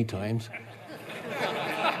that 3 times?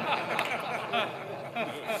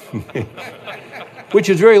 Which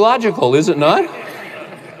is very logical, is it not?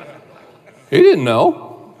 He didn't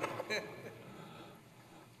know.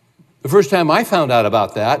 The first time I found out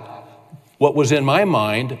about that, what was in my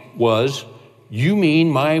mind was, you mean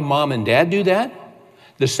my mom and dad do that?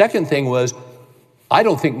 The second thing was, I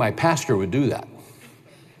don't think my pastor would do that.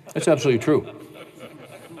 That's absolutely true.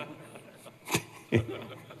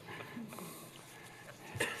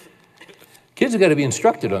 Kids have got to be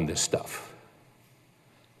instructed on this stuff.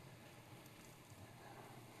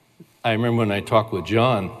 I remember when I talked with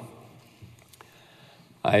John,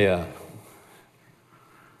 I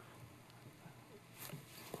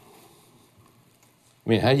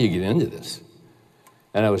how do you get into this?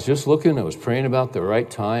 And I was just looking, I was praying about the right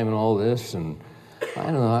time and all this, and I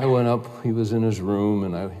don't know, I went up, he was in his room,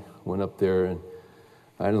 and I went up there, and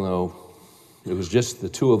I don't know, it was just the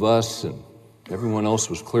 2 of us, and everyone else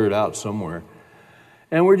was cleared out somewhere.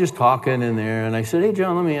 And we're just talking in there, and I said, "Hey,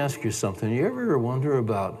 John, let me ask you something. You ever wonder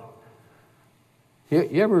about,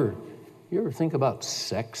 you ever think about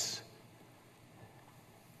sex?"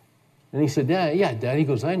 And he said, "Yeah, Dad." He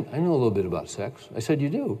goes, I know a little bit about sex." I said, "You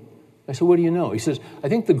do?" I said, "What do you know?" He says, "I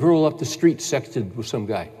think the girl up the street sexted with some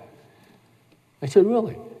guy." I said,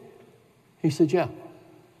 "Really?" He said, "Yeah."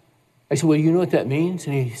 I said, "Well, you know what that means?"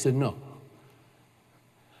 And he said, "No."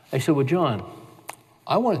 I said, "Well, John,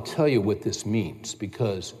 I want to tell you what this means,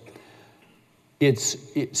 because it's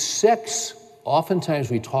sex. Oftentimes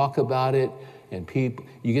we talk about it, and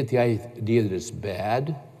you get the idea that it's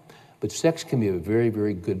bad, but sex can be a very,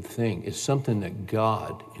 very good thing. It's something that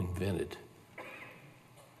God invented.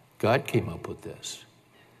 God came up with this,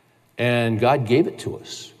 and God gave it to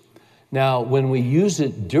us. Now, when we use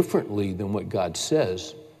it differently than what God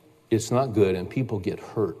says, it's not good, and people get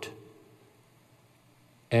hurt.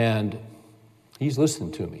 And he's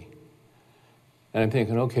listening to me. And I'm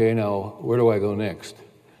thinking, okay, now where do I go next?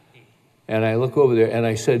 And I look over there and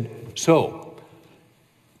I said, "So,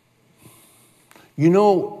 you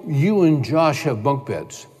know, you and Josh have bunk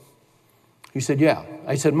beds. He said, yeah.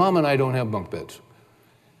 I said, Mom and I don't have bunk beds.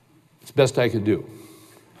 It's the best I could do.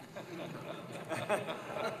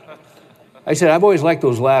 I said, I've always liked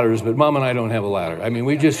those ladders, but Mom and I don't have a ladder. I mean,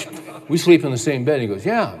 we sleep in the same bed. He goes,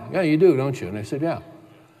 yeah, you do, don't you? And I said, yeah.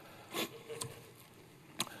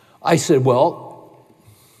 I said, well,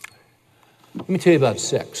 let me tell you about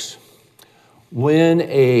sex.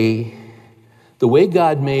 The way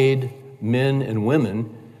God made men and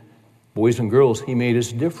women, boys and girls, he made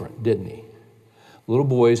us different, didn't he? Little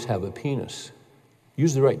boys have a penis.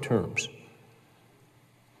 Use the right terms.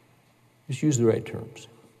 Just use the right terms.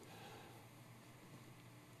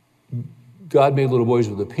 God made little boys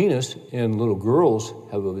with a penis, and little girls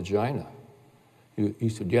have a vagina. He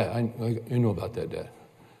said, yeah, I know about that, Dad.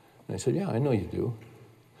 And I said, yeah, I know you do.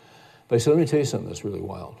 But I said, let me tell you something that's really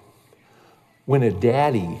wild. When a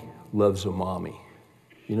daddy loves a mommy,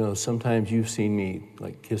 you know, sometimes you've seen me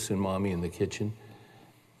like kissing mommy in the kitchen.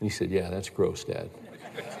 And he said, yeah, that's gross, Dad.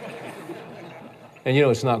 And you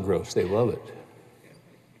know, it's not gross. They love it.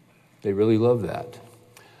 They really love that.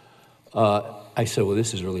 I said, well,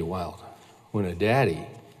 this is really wild. When a daddy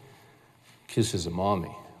kisses a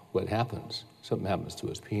mommy, what happens? Something happens to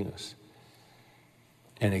his penis.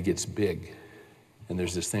 And it gets big. And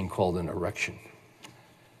there's this thing called an erection.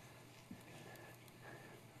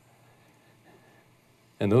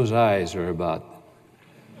 And those eyes are about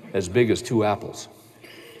as big as 2 apples.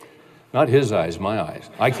 Not his eyes, my eyes.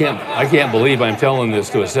 I can't believe I'm telling this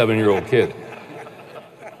to a 7-year-old kid.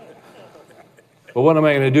 But what am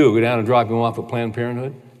I going to do? Go down and drop him off at Planned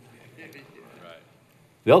Parenthood?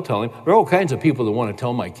 They'll tell him. There are all kinds of people that want to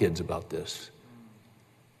tell my kids about this.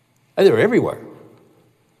 And they're everywhere.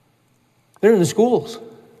 They're in the schools.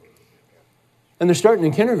 And they're starting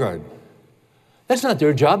in kindergarten. That's not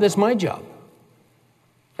their job, that's my job.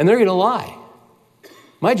 And they're going to lie.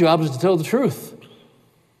 My job is to tell the truth.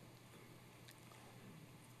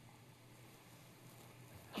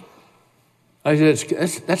 I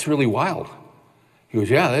said, that's really wild. He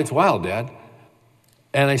goes, yeah, that's wild, Dad.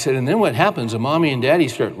 And I said, and then what happens? A mommy and daddy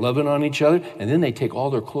start loving on each other, and then they take all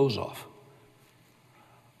their clothes off.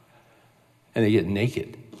 And they get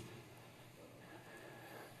naked.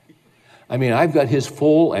 I mean, I've got his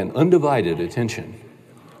full and undivided attention.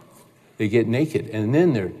 They get naked, and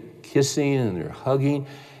then they're kissing and they're hugging.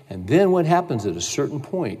 And then what happens at a certain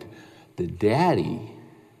point? The daddy,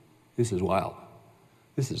 this is wild.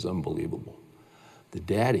 This is unbelievable. The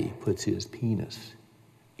daddy puts his penis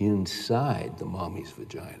inside the mommy's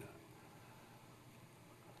vagina.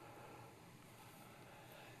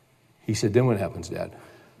 He said, then what happens, Dad?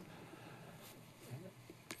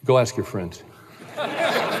 Go ask your friends.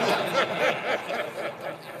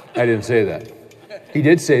 I didn't say that. He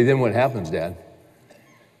did say, then what happens, Dad?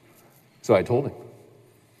 So I told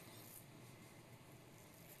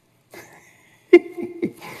him.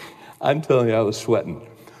 I'm telling you, I was sweating.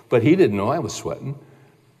 But he didn't know I was sweating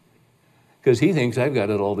because he thinks I've got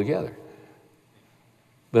it all together.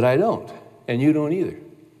 But I don't, and you don't either.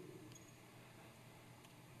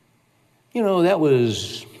 You know, that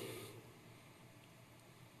was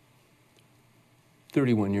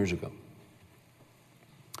 31 years ago.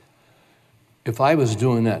 If I was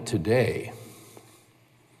doing that today,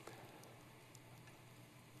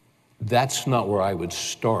 that's not where I would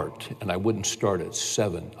start, and I wouldn't start at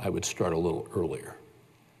 7. I would start a little earlier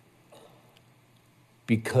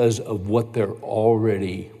because of what they're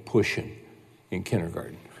already pushing in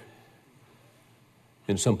kindergarten,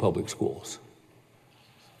 in some public schools.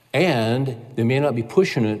 And they may not be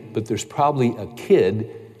pushing it, but there's probably a kid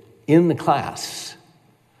in the class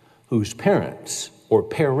whose parents or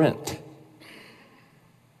parent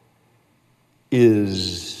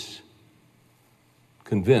is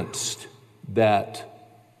convinced that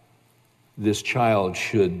this child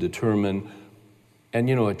should determine, and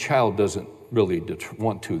you know, a child doesn't really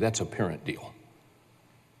want to, that's a parent deal.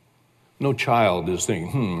 No child is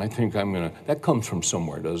thinking, I think I'm gonna, that comes from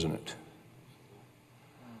somewhere, doesn't it?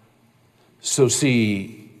 So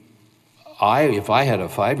see, if I had a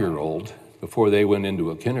 5-year-old, before they went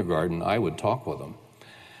into a kindergarten, I would talk with them.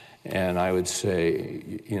 And I would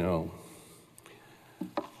say, you know,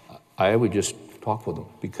 I would just talk with them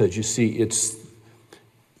because you see, it's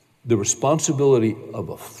the responsibility of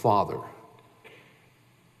a father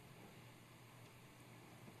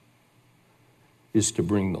is to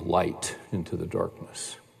bring the light into the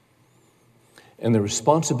darkness. And the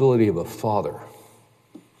responsibility of a father,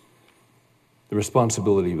 the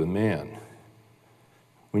responsibility of a man,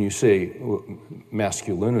 when you say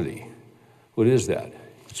masculinity, what is that?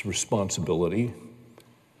 It's responsibility,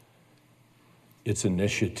 it's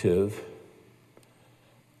initiative,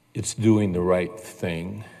 it's doing the right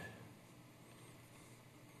thing.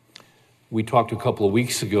 We talked a couple of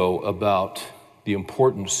weeks ago about the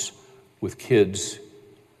importance with kids,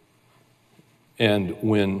 and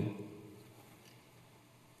when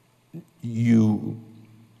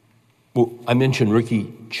I mentioned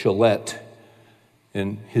Ricky Chillette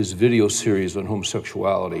in his video series on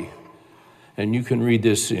homosexuality, and you can read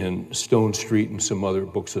this in Stone Street and some other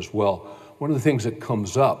books as well. One of the things that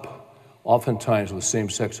comes up oftentimes with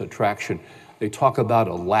same-sex attraction, they talk about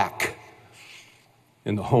a lack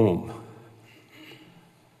in the home.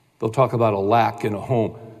 They'll talk about a lack in a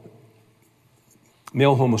home.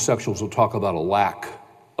 Male homosexuals will talk about a lack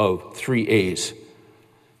of 3 A's: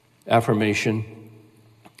 affirmation,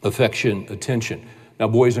 affection, attention. Now,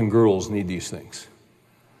 boys and girls need these things.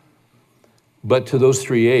 But to those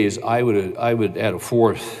 3 A's, I would add a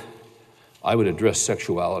fourth. I would address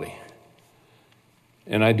sexuality.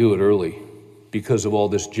 And I do it early because of all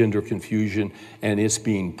this gender confusion, and it's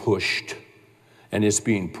being pushed, and it's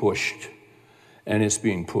being pushed, and it's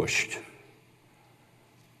being pushed.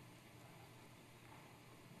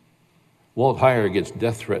 Walt Heyer gets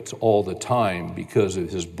death threats all the time because of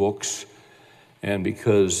his books and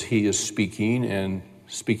because he is speaking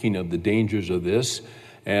of the dangers of this,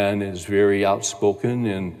 and is very outspoken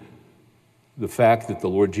in the fact that the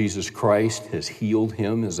Lord Jesus Christ has healed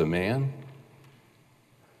him as a man.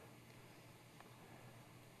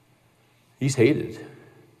 He's hated.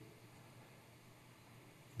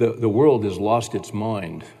 The world has lost its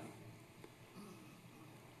mind.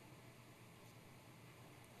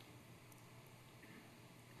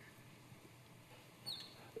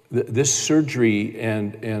 This surgery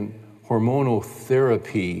and hormonal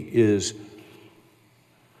therapy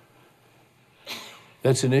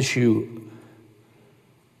that's an issue.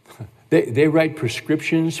 They write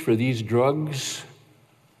prescriptions for these drugs,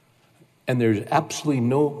 and there's absolutely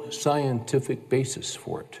no scientific basis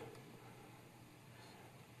for it.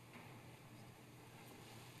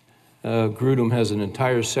 Grudem has an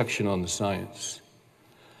entire section on the science.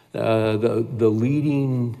 The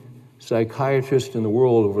leading psychiatrist in the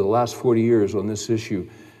world over the last 40 years on this issue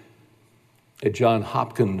at Johns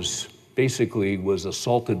Hopkins basically was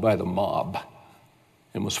assaulted by the mob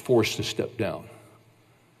and was forced to step down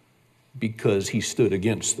because he stood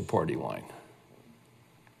against the party line.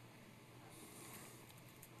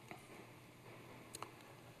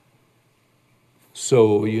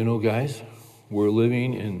 So, guys, we're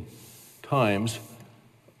living in times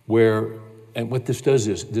where, and what this does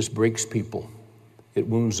is this breaks people. It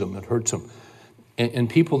wounds them, it hurts them. And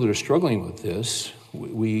people that are struggling with this,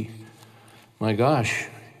 my gosh,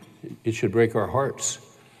 it should break our hearts.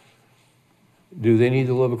 Do they need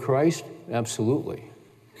the love of Christ? Absolutely.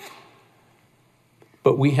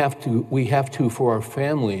 But we have to, for our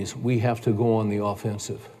families, we have to go on the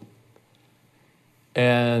offensive.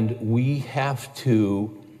 And we have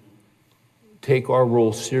to take our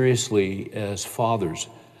role seriously as fathers.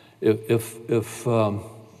 If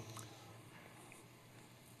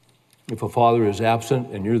a father is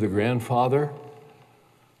absent and you're the grandfather,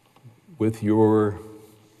 with your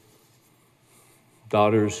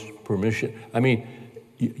daughter's permission,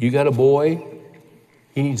 you got a boy,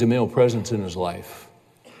 he needs a male presence in his life.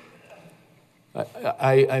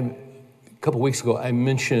 A couple weeks ago,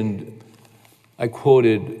 I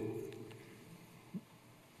quoted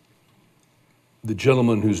the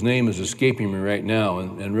gentleman whose name is escaping me right now,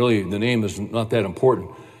 and really the name is not that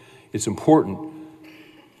important. It's important.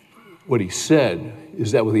 What he said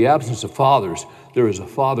is that with the absence of fathers, there is a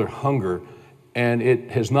father hunger, and it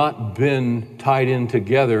has not been tied in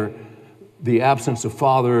together, the absence of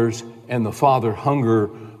fathers and the father hunger,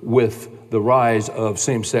 with the rise of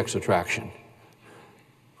same-sex attraction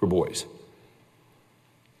for boys.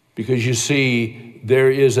 Because you see, there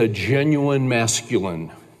is a genuine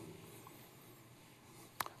masculine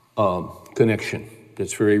connection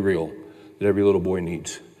that's very real, that every little boy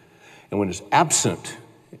needs. And when it's absent,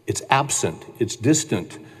 it's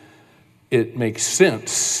distant, it makes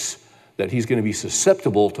sense that he's going to be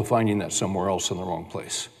susceptible to finding that somewhere else in the wrong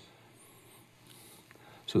place.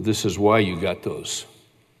 So this is why you got those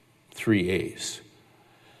 3 A's.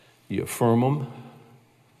 You affirm them.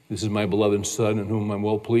 This is my beloved son in whom I'm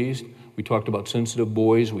well pleased. We talked about sensitive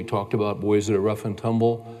boys. We talked about boys that are rough and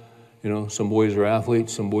tumble. Some boys are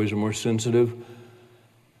athletes. Some boys are more sensitive.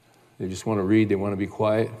 They just want to read. They want to be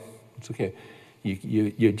quiet. It's okay.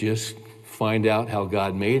 You just find out how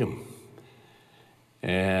God made them.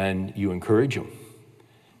 And you encourage them.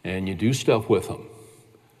 And you do stuff with them.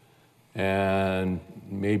 And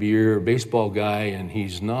maybe you're a baseball guy and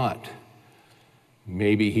he's not.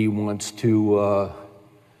 Maybe he wants to,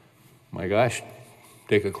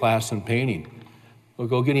 take a class in painting. We'll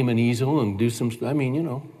go get him an easel and do some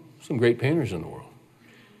great painters in the world.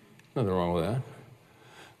 Nothing wrong with that.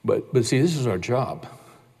 But see, this is our job.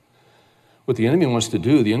 What the enemy wants to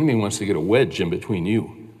do, the enemy wants to get a wedge in between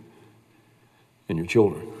you and your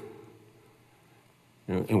children.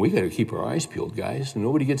 And we got to keep our eyes peeled, guys. And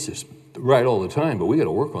nobody gets this right all the time, but we got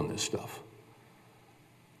to work on this stuff.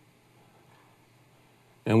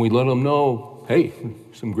 And we let them know, hey,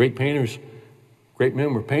 some great painters, great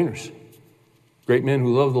men were painters. Great men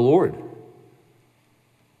who love the Lord.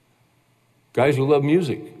 Guys who love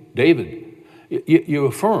music. David. You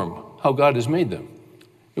affirm how God has made them.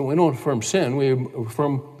 We don't affirm sin, we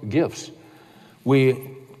affirm gifts. We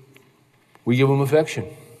give them affection.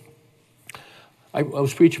 I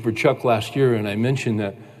was preaching for Chuck last year, and I mentioned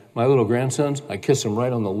that my little grandsons, I kiss them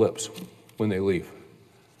right on the lips when they leave.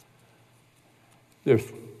 They're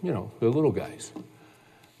little guys.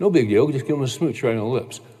 No big deal, just give them a smooch right on the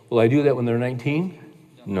lips. Will I do that when they're 19?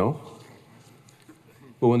 No.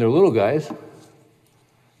 But when they're little guys,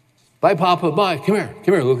 bye, Papa, bye. Come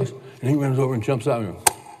here, Lucas. And he runs over and jumps out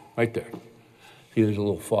right there. See, there's a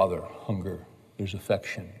little father hunger. There's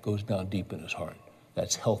affection. It goes down deep in his heart.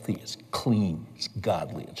 That's healthy. It's clean. It's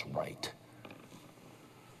godly. It's right.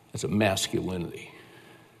 It's a masculinity.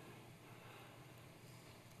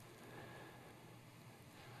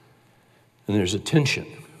 And there's a tension.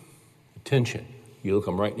 You look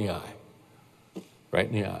them right in the eye. Right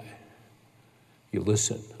in the eye. You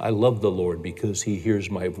listen. I love the Lord because he hears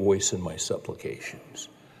my voice and my supplications.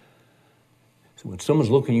 So when someone's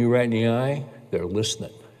looking you right in the eye, they're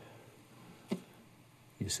listening.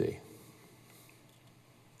 You see.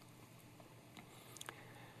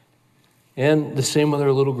 And the same with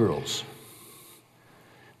our little girls.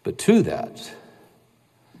 But to that,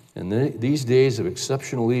 in these days of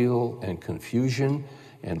exceptional evil and confusion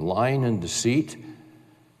and lying and deceit,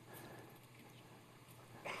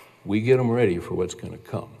 we get them ready for what's going to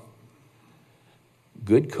come.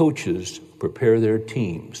 Good coaches prepare their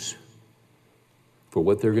teams for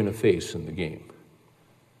what they're going to face in the game.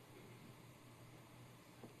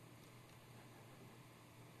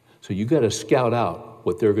 So you got to scout out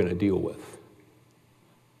what they're going to deal with.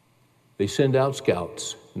 They send out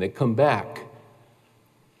scouts, and they come back.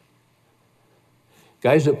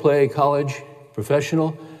 Guys that play college,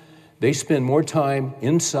 professional, they spend more time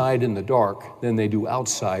inside in the dark than they do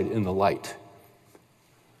outside in the light.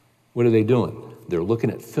 What are they doing? They're looking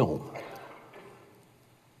at film.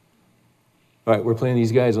 All right, we're playing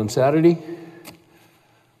these guys on Saturday.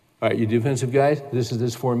 All right, you defensive guys, this is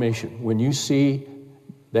this formation. When you see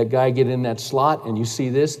that guy get in that slot and you see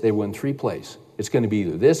this, they win 3 plays. It's going to be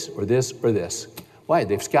either this or this or this. Why?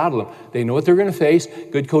 They've scouted them. They know what they're going to face.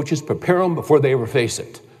 Good coaches prepare them before they ever face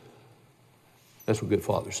it. That's what good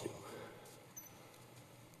fathers do.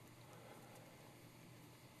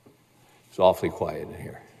 It's awfully quiet in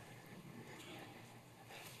here.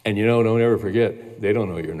 And don't ever forget, they don't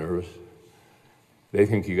know you're nervous. They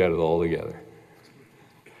think you got it all together.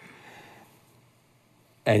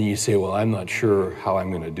 And you say, well, I'm not sure how I'm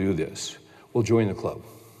going to do this. Well, join the club.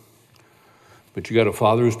 But you got a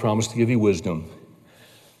father who's promised to give you wisdom.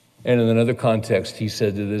 And in another context, he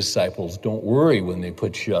said to the disciples, don't worry when they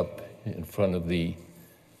put you up in front of the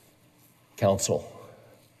council.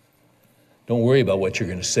 Don't worry about what you're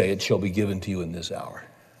going to say. It shall be given to you in this hour.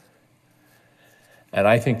 And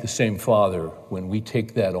I think the same Father, when we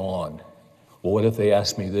take that on, well, what if they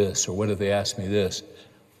ask me this, or what if they ask me this?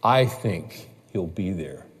 I think he'll be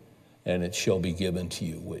there, and it shall be given to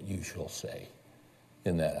you what you shall say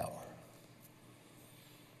in that hour.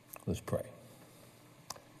 Let's pray.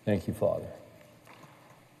 Thank you, Father.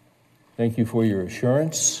 Thank you for your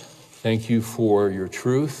assurance. Thank you for your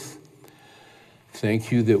truth.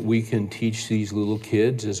 Thank you that we can teach these little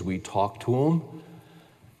kids as we talk to them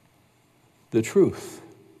the truth.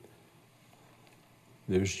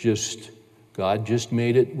 God just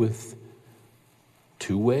made it with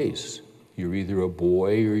 2 ways. You're either a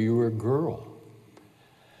boy or you're a girl.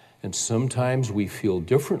 And sometimes we feel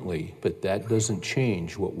differently, but that doesn't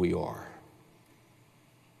change what we are.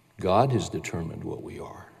 God has determined what we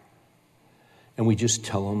are. And we just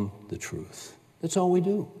tell them the truth. That's all we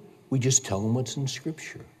do. We just tell them what's in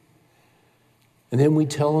Scripture. And then we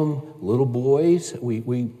tell them, little boys,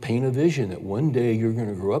 we paint a vision that one day you're going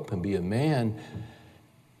to grow up and be a man,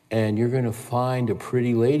 and you're going to find a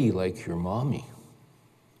pretty lady like your mommy.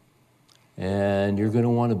 And you're going to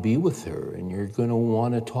want to be with her, and you're going to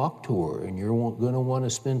want to talk to her, and you're going to want to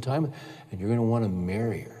spend time with her, and you're going to want to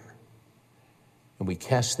marry her. And we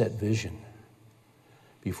cast that vision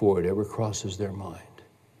before it ever crosses their mind,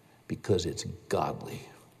 because it's godly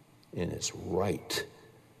and it's right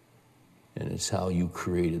and it's how you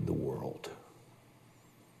created the world.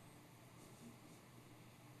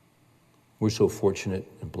 We're so fortunate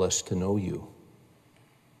and blessed to know you.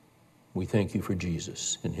 We thank you for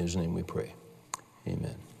Jesus. In his name we pray.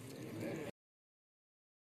 Amen.